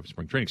said, yeah, we'll have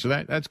spring training. So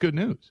that's good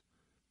news.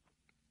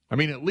 I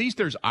mean, at least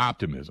there's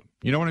optimism.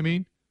 You know what I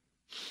mean?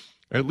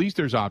 At least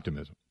there's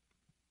optimism.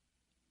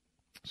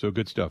 So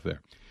good stuff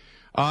there.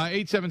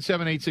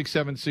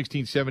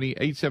 877-867-1670,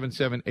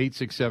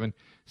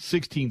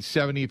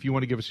 877-867-1670. If you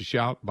want to give us a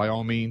shout, by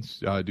all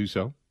means, do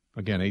so.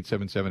 Again,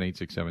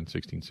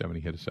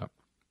 877-867-1670. Hit us up.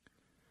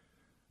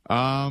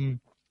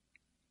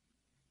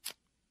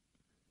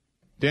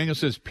 Daniel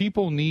says,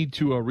 people need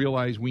to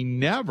realize we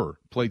never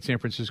played San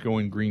Francisco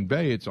in Green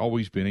Bay. It's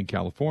always been in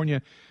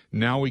California.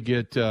 Now we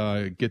get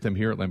them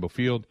here at Lambeau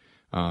Field.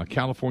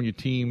 California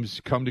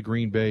teams come to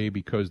Green Bay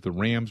because the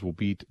Rams will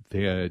beat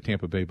the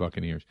Tampa Bay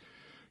Buccaneers.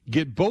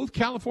 Get both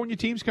California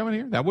teams coming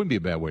here? That wouldn't be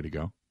a bad way to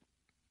go.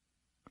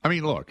 I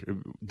mean, look, it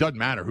doesn't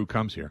matter who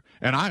comes here.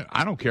 And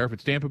I don't care if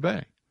it's Tampa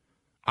Bay.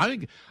 I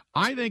think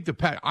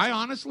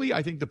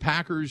the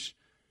Packers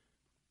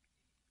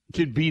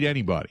can beat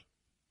anybody.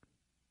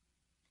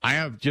 I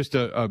have just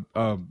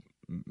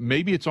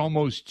maybe it's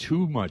almost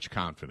too much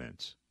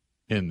confidence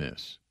in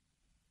this.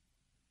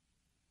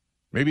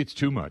 Maybe it's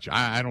too much.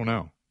 I don't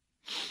know.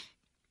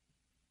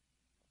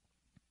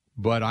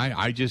 But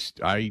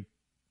I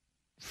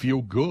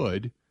feel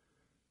good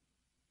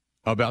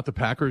about the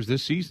Packers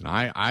this season.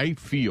 I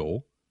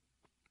feel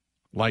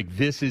like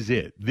this is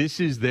it. This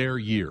is their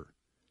year.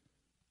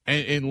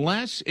 And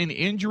unless an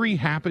injury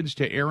happens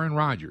to Aaron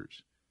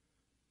Rodgers,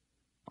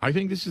 I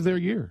think this is their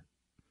year.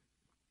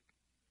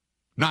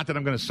 Not that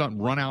I'm going to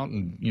run out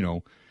and,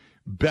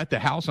 bet the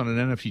house on an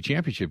NFC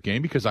Championship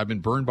game, because I've been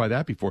burned by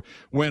that before.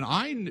 When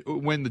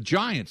the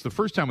Giants, the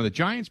first time when the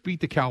Giants beat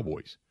the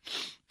Cowboys,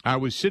 I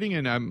was sitting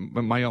in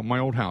my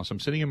old house. I'm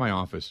sitting in my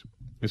office.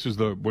 This is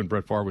when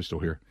Brett Favre was still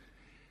here.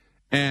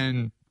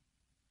 And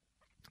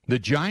the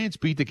Giants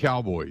beat the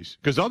Cowboys,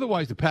 because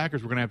otherwise the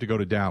Packers were going to have to go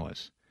to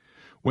Dallas.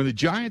 When the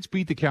Giants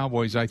beat the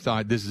Cowboys, I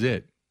thought, this is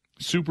it.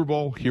 Super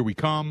Bowl, here we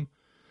come.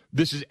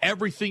 This is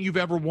everything you've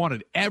ever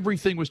wanted.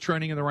 Everything was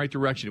trending in the right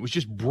direction. It was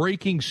just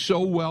breaking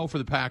so well for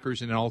the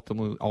Packers, and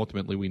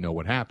ultimately we know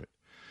what happened.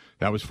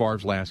 That was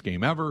Favre's last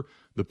game ever.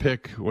 The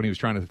pick when he was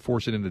trying to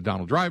force it into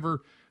Donald Driver.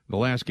 The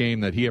last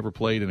game that he ever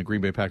played in a Green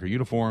Bay Packer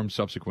uniform.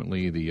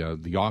 Subsequently, the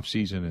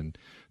offseason and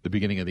the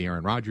beginning of the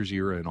Aaron Rodgers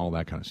era and all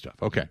that kind of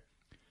stuff. Okay.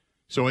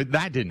 So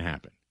that didn't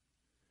happen.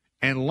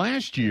 And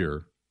last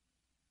year,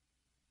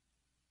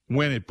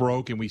 when it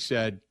broke and we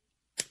said,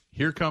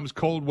 here comes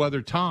cold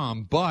weather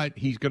Tom, but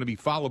he's going to be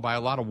followed by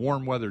a lot of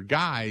warm weather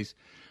guys,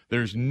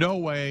 there's no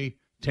way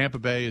Tampa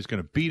Bay is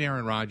going to beat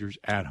Aaron Rodgers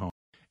at home.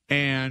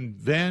 And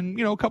then,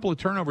 a couple of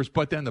turnovers,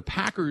 but then the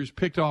Packers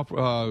picked off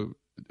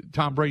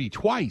Tom Brady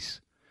twice.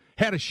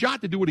 Had a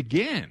shot to do it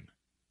again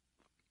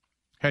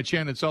had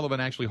Shannon Sullivan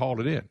actually hauled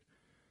it in.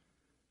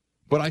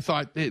 But I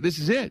thought, hey, this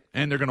is it,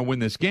 and they're going to win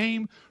this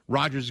game.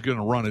 Rodgers is going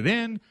to run it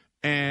in.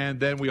 And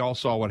then we all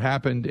saw what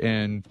happened,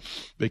 and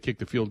they kicked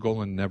the field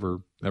goal and never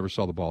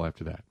saw the ball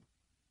after that.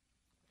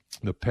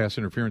 The pass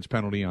interference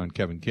penalty on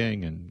Kevin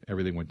King, and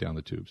everything went down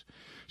the tubes.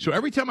 So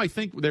every time I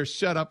think they're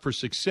set up for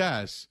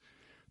success,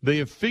 they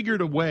have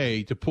figured a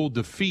way to pull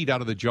defeat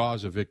out of the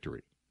jaws of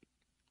victory.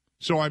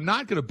 So I'm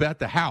not going to bet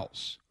the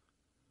house.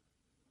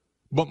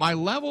 But my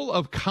level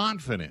of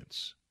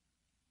confidence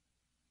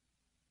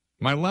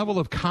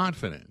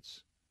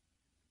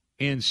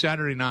in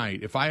Saturday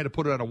night, if I had to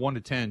put it on a 1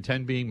 to 10,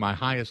 10 being my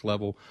highest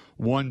level,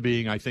 1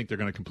 being I think they're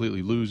going to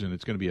completely lose and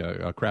it's going to be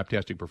a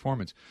craptastic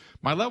performance,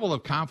 my level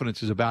of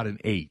confidence is about an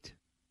 8.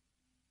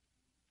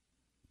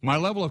 My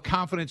level of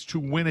confidence to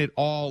win it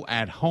all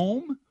at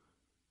home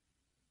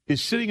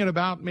is sitting at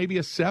about maybe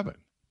a 7.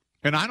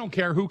 And I don't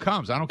care who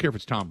comes. I don't care if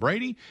it's Tom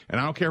Brady, and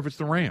I don't care if it's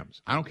the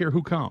Rams. I don't care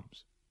who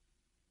comes.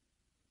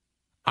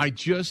 I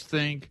just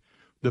think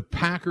the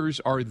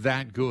Packers are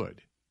that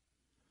good.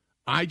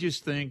 I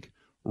just think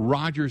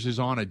Rodgers is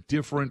on a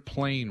different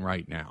plane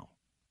right now.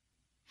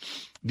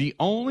 The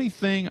only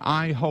thing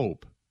I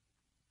hope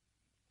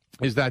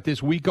is that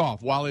this week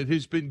off, while it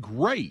has been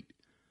great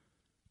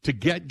to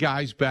get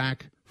guys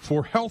back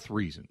for health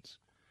reasons,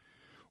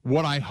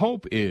 What I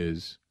hope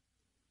is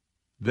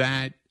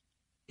that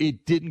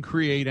it didn't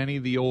create any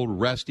of the old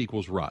rest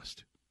equals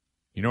rust.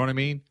 You know what I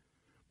mean?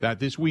 That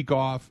this week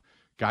off,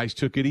 guys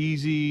took it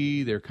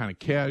easy, they're kind of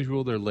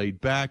casual, they're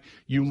laid back.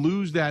 You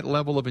lose that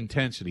level of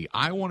intensity.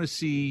 I want to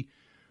see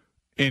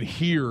and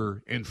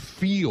hear and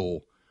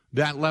feel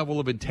that level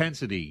of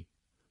intensity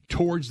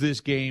towards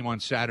this game on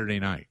Saturday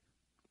night.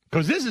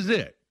 Because this is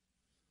it.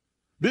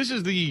 This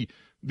is the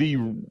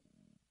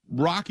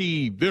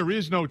Rocky, there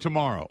is no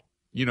tomorrow,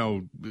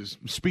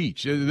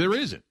 speech. There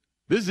isn't.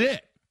 This is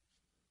it.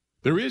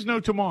 There is no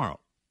tomorrow.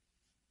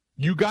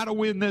 You got to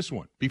win this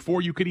one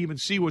before you could even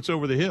see what's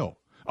over the hill.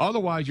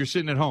 Otherwise, you're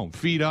sitting at home,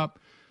 feet up,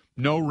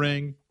 no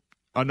ring,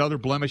 another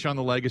blemish on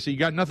the legacy. You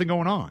got nothing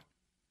going on.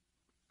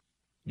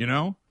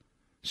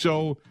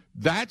 So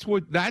that's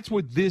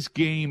what this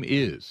game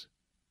is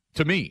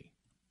to me.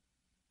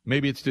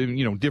 Maybe it's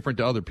different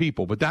to other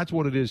people, but that's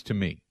what it is to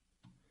me.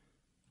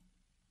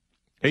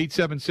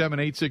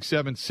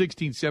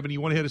 877-867-1670.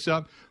 You want to hit us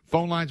up?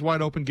 Phone line's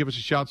wide open. Give us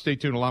a shout. Stay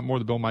tuned. A lot more of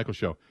the Bill Michaels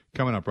Show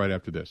coming up right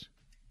after this.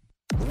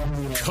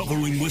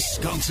 Covering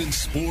Wisconsin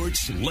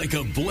sports like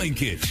a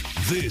blanket.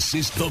 This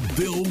is the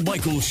Bill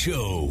Michaels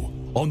Show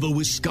on the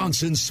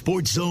Wisconsin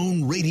Sports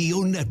Zone Radio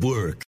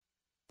Network.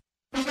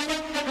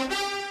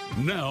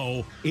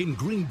 Now, in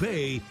Green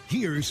Bay,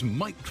 here's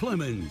Mike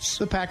Clemens.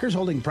 The Packers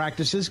holding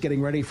practices,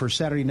 getting ready for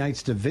Saturday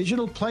night's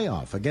divisional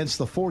playoff against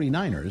the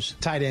 49ers.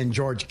 Tight end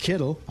George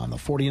Kittle on the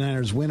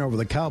 49ers win over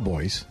the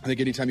Cowboys. I think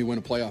anytime you win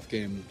a playoff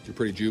game, you're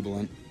pretty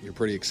jubilant. You're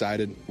pretty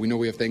excited. We know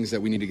we have things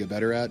that we need to get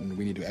better at and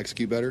we need to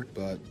execute better,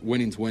 but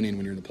winning's winning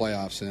when you're in the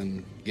playoffs.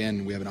 And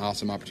again, we have an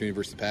awesome opportunity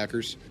versus the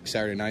Packers.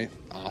 Saturday night,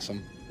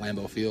 awesome.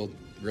 Lambeau Field,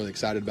 really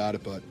excited about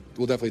it, but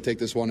we'll definitely take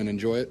this one and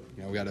enjoy it.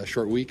 We got a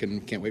short week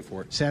and can't wait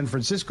for it. San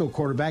Francisco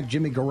quarterback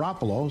Jimmy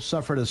Garoppolo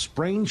suffered a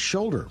sprained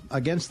shoulder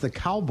against the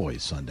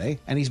Cowboys Sunday,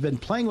 and he's been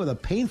playing with a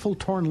painful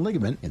torn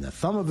ligament in the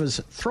thumb of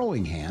his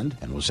throwing hand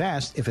and was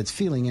asked if it's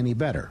feeling any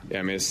better.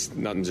 Yeah,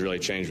 nothing's really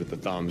changed with the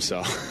thumb,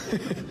 so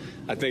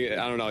I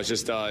don't know, it's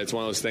just it's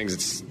one of those things.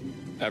 It's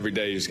every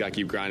day you just got to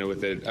keep grinding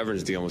with it.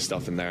 Everyone's dealing with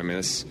stuff in there.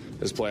 This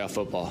is playoff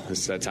football.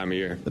 It's that time of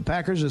year. The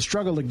Packers have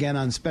struggled again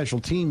on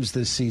special teams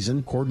this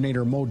season.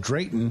 Coordinator Mo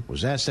Drayton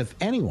was asked if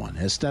anyone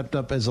has stepped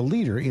up as a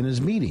leader in his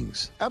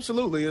meetings.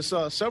 Absolutely. It's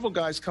several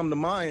guys come to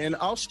mind, and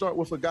I'll start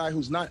with a guy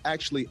who's not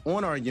actually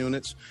on our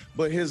units,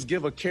 but his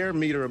give a care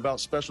meter about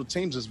special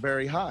teams is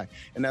very high,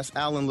 and that's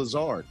Alan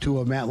Lazard. Two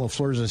of Matt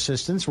LaFleur's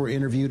assistants were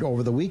interviewed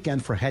over the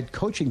weekend for head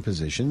coaching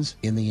positions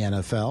in the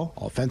NFL.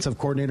 Offensive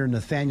coordinator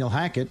Nathaniel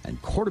Hackett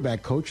and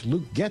quarterback coach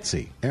Luke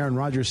Getsy. Aaron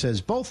Rodgers says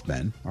both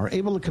men are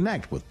able to connect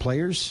with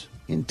players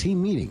in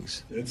team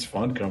meetings. It's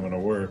fun coming to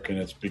work, and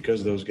it's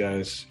because those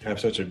guys have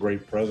such a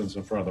great presence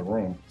in front of the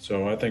room.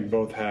 So I think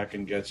both Hack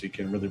and Getsy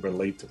can really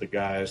relate to the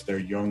guys. They're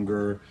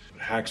younger.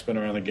 Hack's been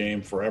around the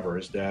game forever.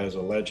 His dad is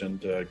a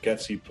legend.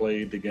 Getsy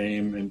played the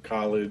game in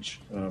college,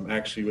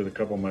 actually with a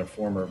couple of my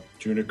former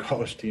junior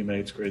college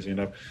teammates, crazy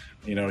enough.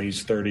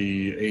 He's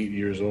 38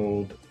 years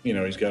old.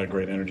 He's got a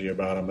great energy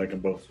about him. They can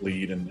both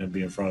lead and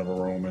be in front of a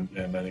room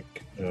and I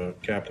think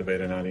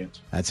captivate an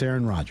audience. That's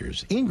Aaron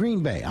Rodgers. In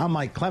Green Bay, I'm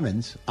Mike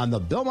Clemens on The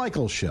Bill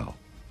Michaels Show.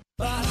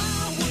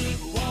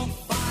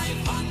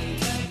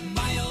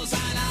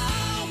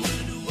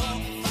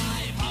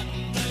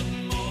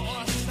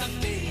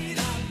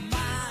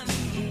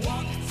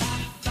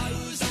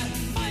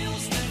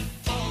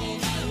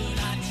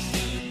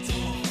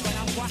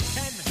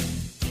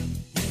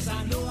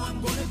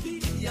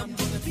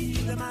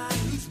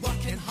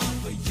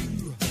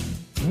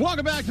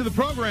 Welcome back to the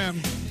program.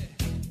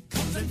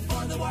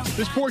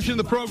 This portion of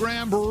the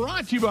program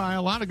brought to you by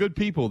a lot of good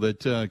people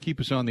that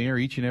keep us on the air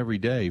each and every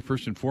day.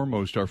 First and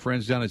foremost, our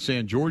friends down at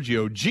San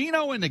Giorgio.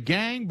 Gino and the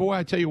gang. Boy,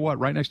 I tell you what,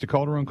 right next to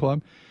Calderon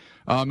Club.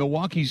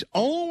 Milwaukee's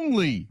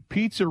only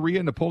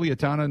pizzeria,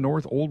 Napolitana,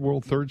 North Old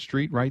World 3rd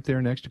Street, right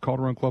there next to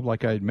Calderon Club,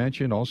 like I had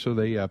mentioned. Also,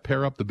 they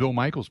pair up the Bill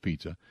Michaels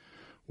pizza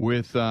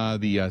with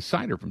the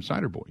cider from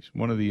Cider Boys,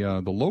 one of the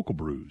local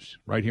brews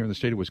right here in the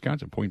state of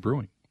Wisconsin, Point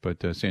Brewing.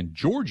 But San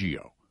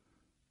Giorgio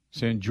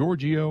and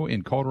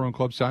Calderon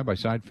Club side by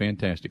side,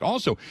 fantastic.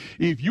 Also,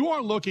 if you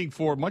are looking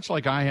for, much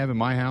like I have in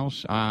my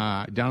house,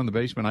 down in the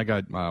basement, I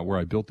got where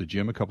I built the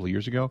gym a couple of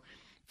years ago,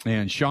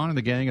 and Sean and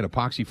the gang at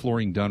Epoxy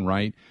Flooring Done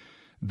Right,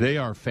 they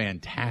are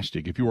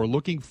fantastic. If you are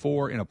looking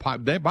for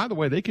by the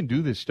way, they can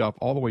do this stuff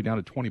all the way down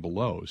to 20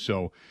 below.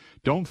 So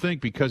don't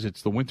think because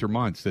it's the winter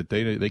months that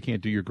they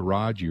can't do your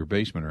garage or your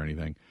basement or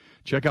anything.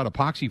 Check out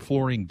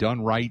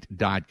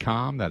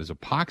epoxyflooringdoneright.com. That is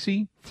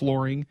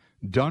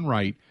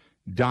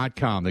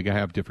epoxyflooringdoneright.com. They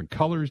have different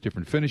colors,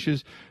 different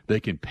finishes. They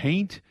can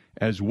paint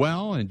as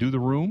well and do the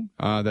room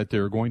that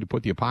they're going to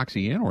put the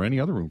epoxy in, or any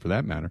other room for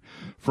that matter.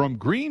 From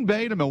Green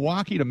Bay to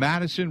Milwaukee to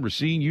Madison,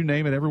 Racine, you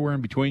name it, everywhere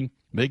in between,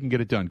 they can get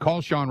it done.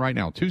 Call Sean right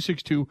now,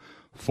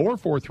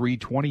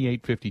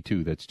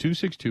 262-443-2852. That's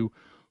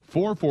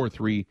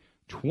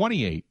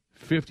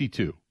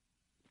 262-443-2852.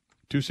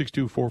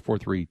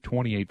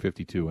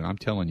 262-443-2852. And I'm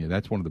telling you,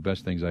 that's one of the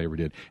best things I ever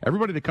did.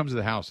 Everybody that comes to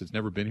the house that's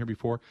never been here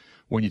before,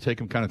 when you take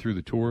them kind of through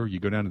the tour, you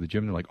go down to the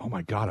gym, and they're like, oh,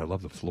 my God, I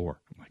love the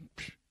floor. I'm like,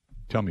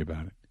 tell me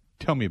about it.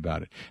 Tell me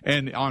about it.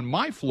 And on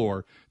my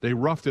floor, they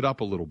roughed it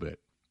up a little bit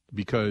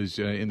because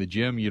in the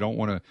gym, you don't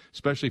want to,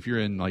 especially if you're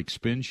in like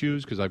spin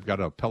shoes, because I've got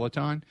a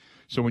Peloton.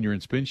 So when you're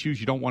in spin shoes,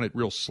 you don't want it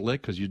real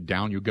slick because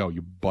down you go.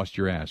 You bust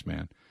your ass,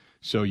 man.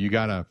 So you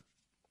got to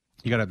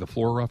have the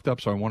floor roughed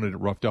up. So I wanted it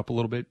roughed up a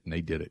little bit, and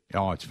they did it.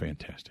 Oh, it's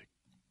fantastic.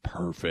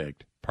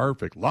 Perfect.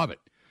 Love it.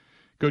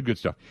 Good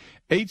stuff.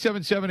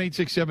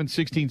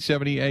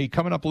 877-867-1670.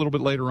 Coming up a little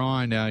bit later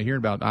on, here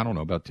in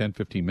about 10,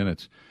 15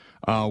 minutes,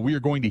 we are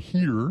going to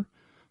hear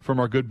from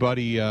our good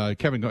buddy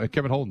Kevin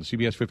Holden,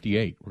 CBS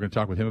 58. We're going to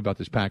talk with him about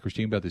this Packers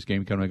team, about this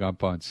game coming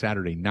up on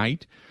Saturday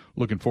night.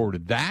 Looking forward to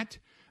that.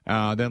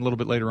 Then a little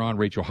bit later on,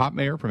 Rachel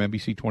Hotmayer from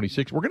NBC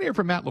 26. We're going to hear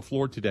from Matt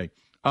LaFleur today.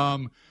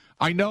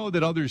 I know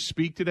that others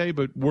speak today,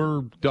 but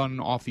we're done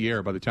off the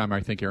air by the time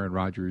I think Aaron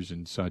Rodgers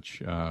and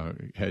such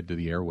head to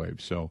the airwaves.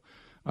 So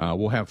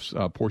we'll have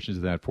portions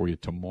of that for you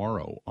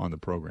tomorrow on the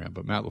program.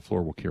 But Matt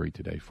LaFleur will carry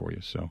today for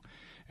you. So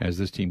as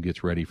this team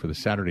gets ready for the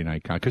Saturday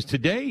night because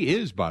today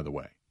is, by the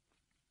way,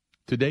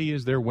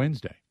 their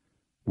Wednesday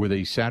with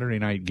a Saturday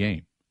night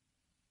game.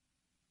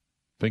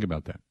 Think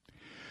about that.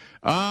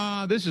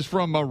 This is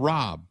from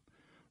Rob.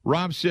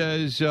 Rob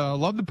says,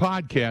 love the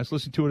podcast.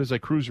 Listen to it as I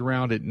cruise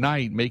around at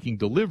night making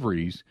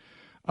deliveries.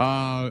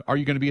 Are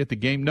you going to be at the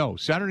game? No.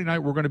 Saturday night,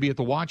 we're going to be at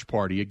the watch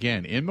party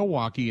again in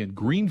Milwaukee and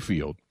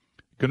Greenfield.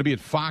 Going to be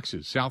at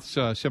Fox's, South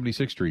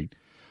 76th Street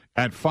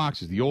at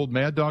Fox's, the old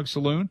Mad Dog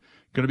Saloon.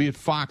 Going to be at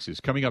Fox's.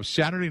 Coming up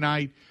Saturday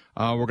night,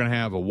 we're going to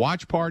have a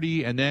watch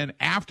party, and then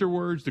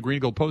afterwards, the Green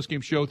and Gold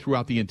postgame show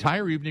throughout the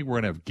entire evening. We're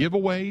going to have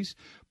giveaways.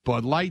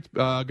 Bud Light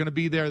going to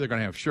be there. They're going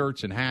to have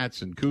shirts and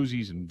hats and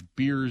koozies and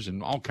beers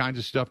and all kinds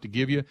of stuff to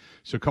give you.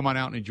 So come on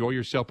out and enjoy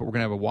yourself. But we're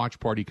going to have a watch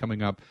party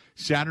coming up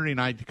Saturday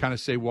night to kind of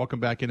say welcome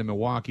back into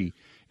Milwaukee.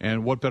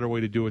 And what better way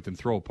to do it than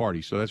throw a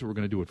party? So that's what we're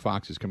going to do at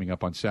Fox's coming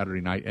up on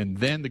Saturday night. And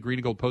then the Green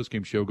and Gold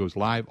postgame show goes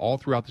live all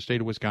throughout the state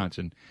of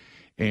Wisconsin.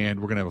 And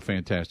we're going to have a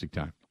fantastic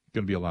time. It's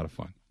going to be a lot of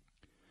fun.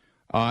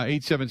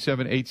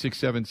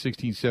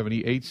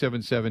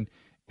 877-867-1670,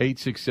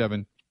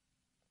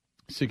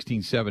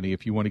 877-867-1670.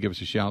 If you want to give us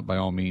a shout, by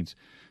all means,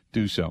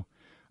 do so.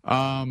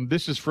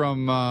 This is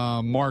from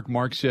Mark.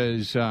 Mark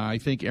says, I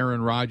think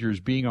Aaron Rodgers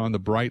being on the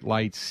bright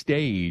light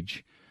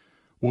stage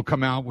will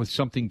come out with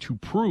something to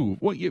prove.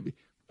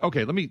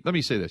 Okay, let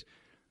me say this.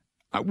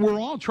 We're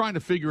all trying to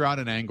figure out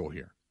an angle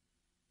here.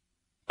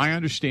 I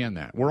understand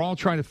that. We're all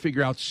trying to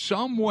figure out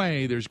some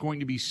way there's going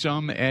to be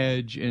some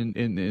edge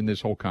in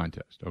this whole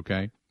contest,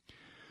 okay?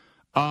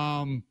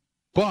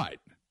 But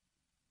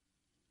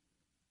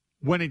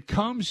when it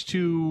comes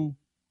to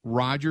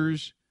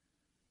Rodgers,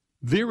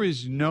 there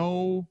is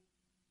no,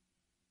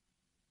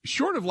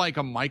 short of like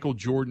a Michael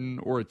Jordan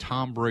or a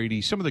Tom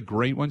Brady, some of the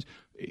great ones,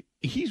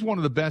 he's one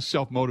of the best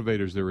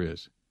self-motivators there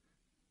is.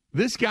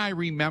 This guy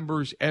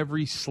remembers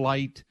every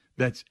slight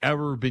that's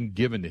ever been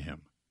given to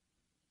him.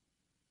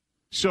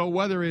 So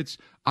whether it's,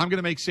 I'm going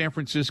to make San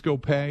Francisco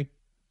pay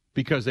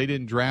because they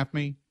didn't draft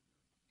me,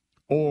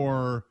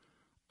 or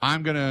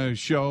I'm going to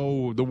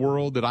show the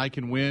world that I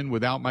can win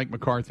without Mike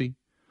McCarthy,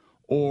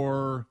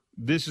 or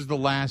this is the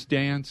last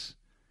dance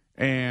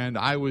and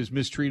I was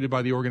mistreated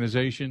by the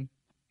organization,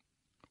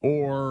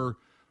 or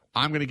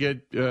I'm going to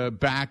get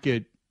back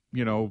at,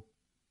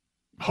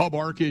 Hub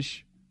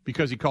Arkish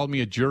because he called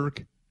me a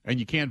jerk and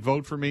you can't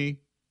vote for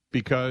me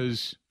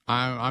because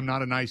I'm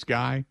not a nice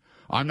guy.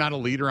 I'm not a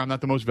leader. I'm not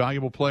the most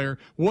valuable player.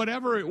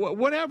 Whatever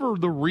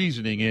the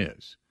reasoning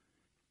is,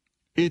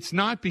 it's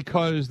not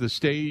because the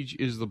stage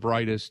is the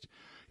brightest.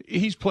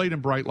 He's played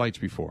in bright lights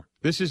before.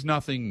 This is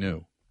nothing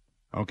new,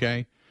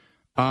 okay?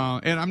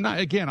 And I'm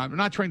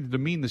not trying to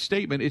demean the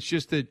statement. It's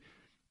just that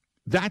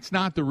that's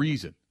not the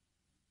reason.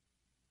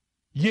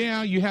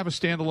 Yeah, you have a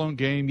standalone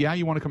game. Yeah,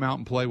 you want to come out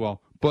and play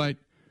well, but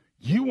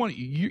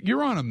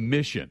you're on a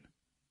mission.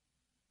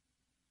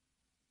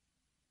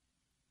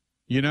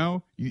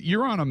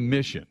 You're on a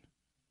mission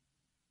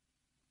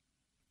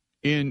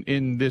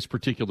in this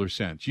particular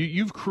sense.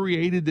 You've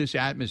created this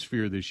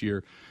atmosphere this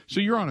year, so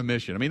you're on a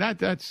mission. I mean,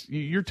 that's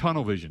you're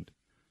tunnel visioned.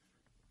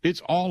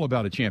 It's all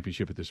about a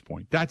championship at this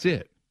point. That's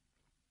it.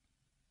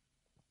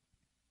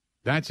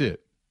 That's it.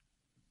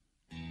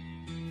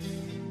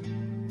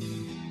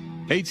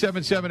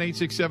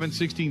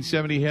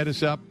 877-867-1670. Head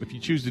us up if you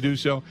choose to do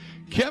so.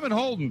 Kevin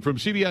Holden from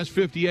CBS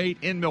 58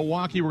 in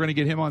Milwaukee. We're going to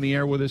get him on the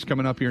air with us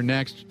coming up here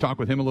next. Talk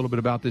with him a little bit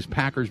about this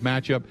Packers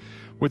matchup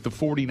with the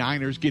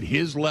 49ers. Get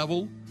his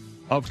level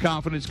of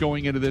confidence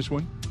going into this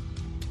one.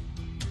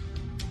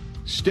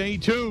 Stay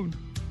tuned.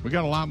 We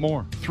got a lot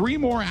more. 3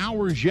 more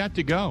hours yet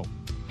to go.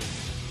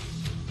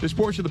 This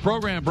portion of the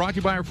program brought to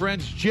you by our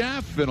friends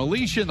Jeff and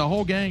Alicia and the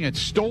whole gang at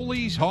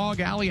Stoley's Hog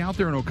Alley out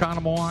there in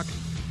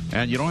Oconomowoc.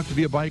 And you don't have to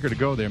be a biker to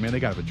go there, man. They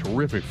got a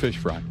terrific fish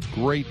fry.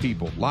 Great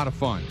people. A lot of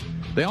fun.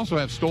 They also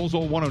have Stoll's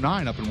Old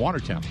 109 up in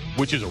Watertown,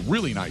 which is a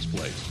really nice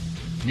place.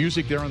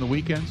 Music there on the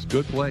weekends.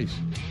 Good place.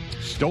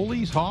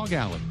 Stoley's Hog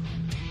Alley,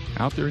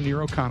 out there near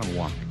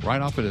Oconomowoc.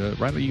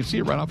 You can see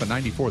it right off of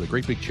 94. The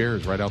great big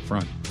chairs right out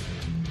front.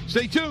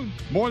 Stay tuned.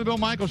 More of the Bill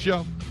Michaels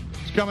Show.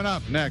 It's coming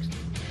up next.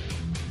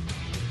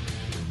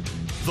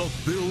 The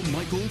Bill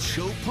Michaels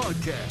Show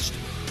podcast.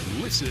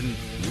 Listen,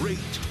 rate,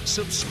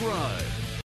 subscribe.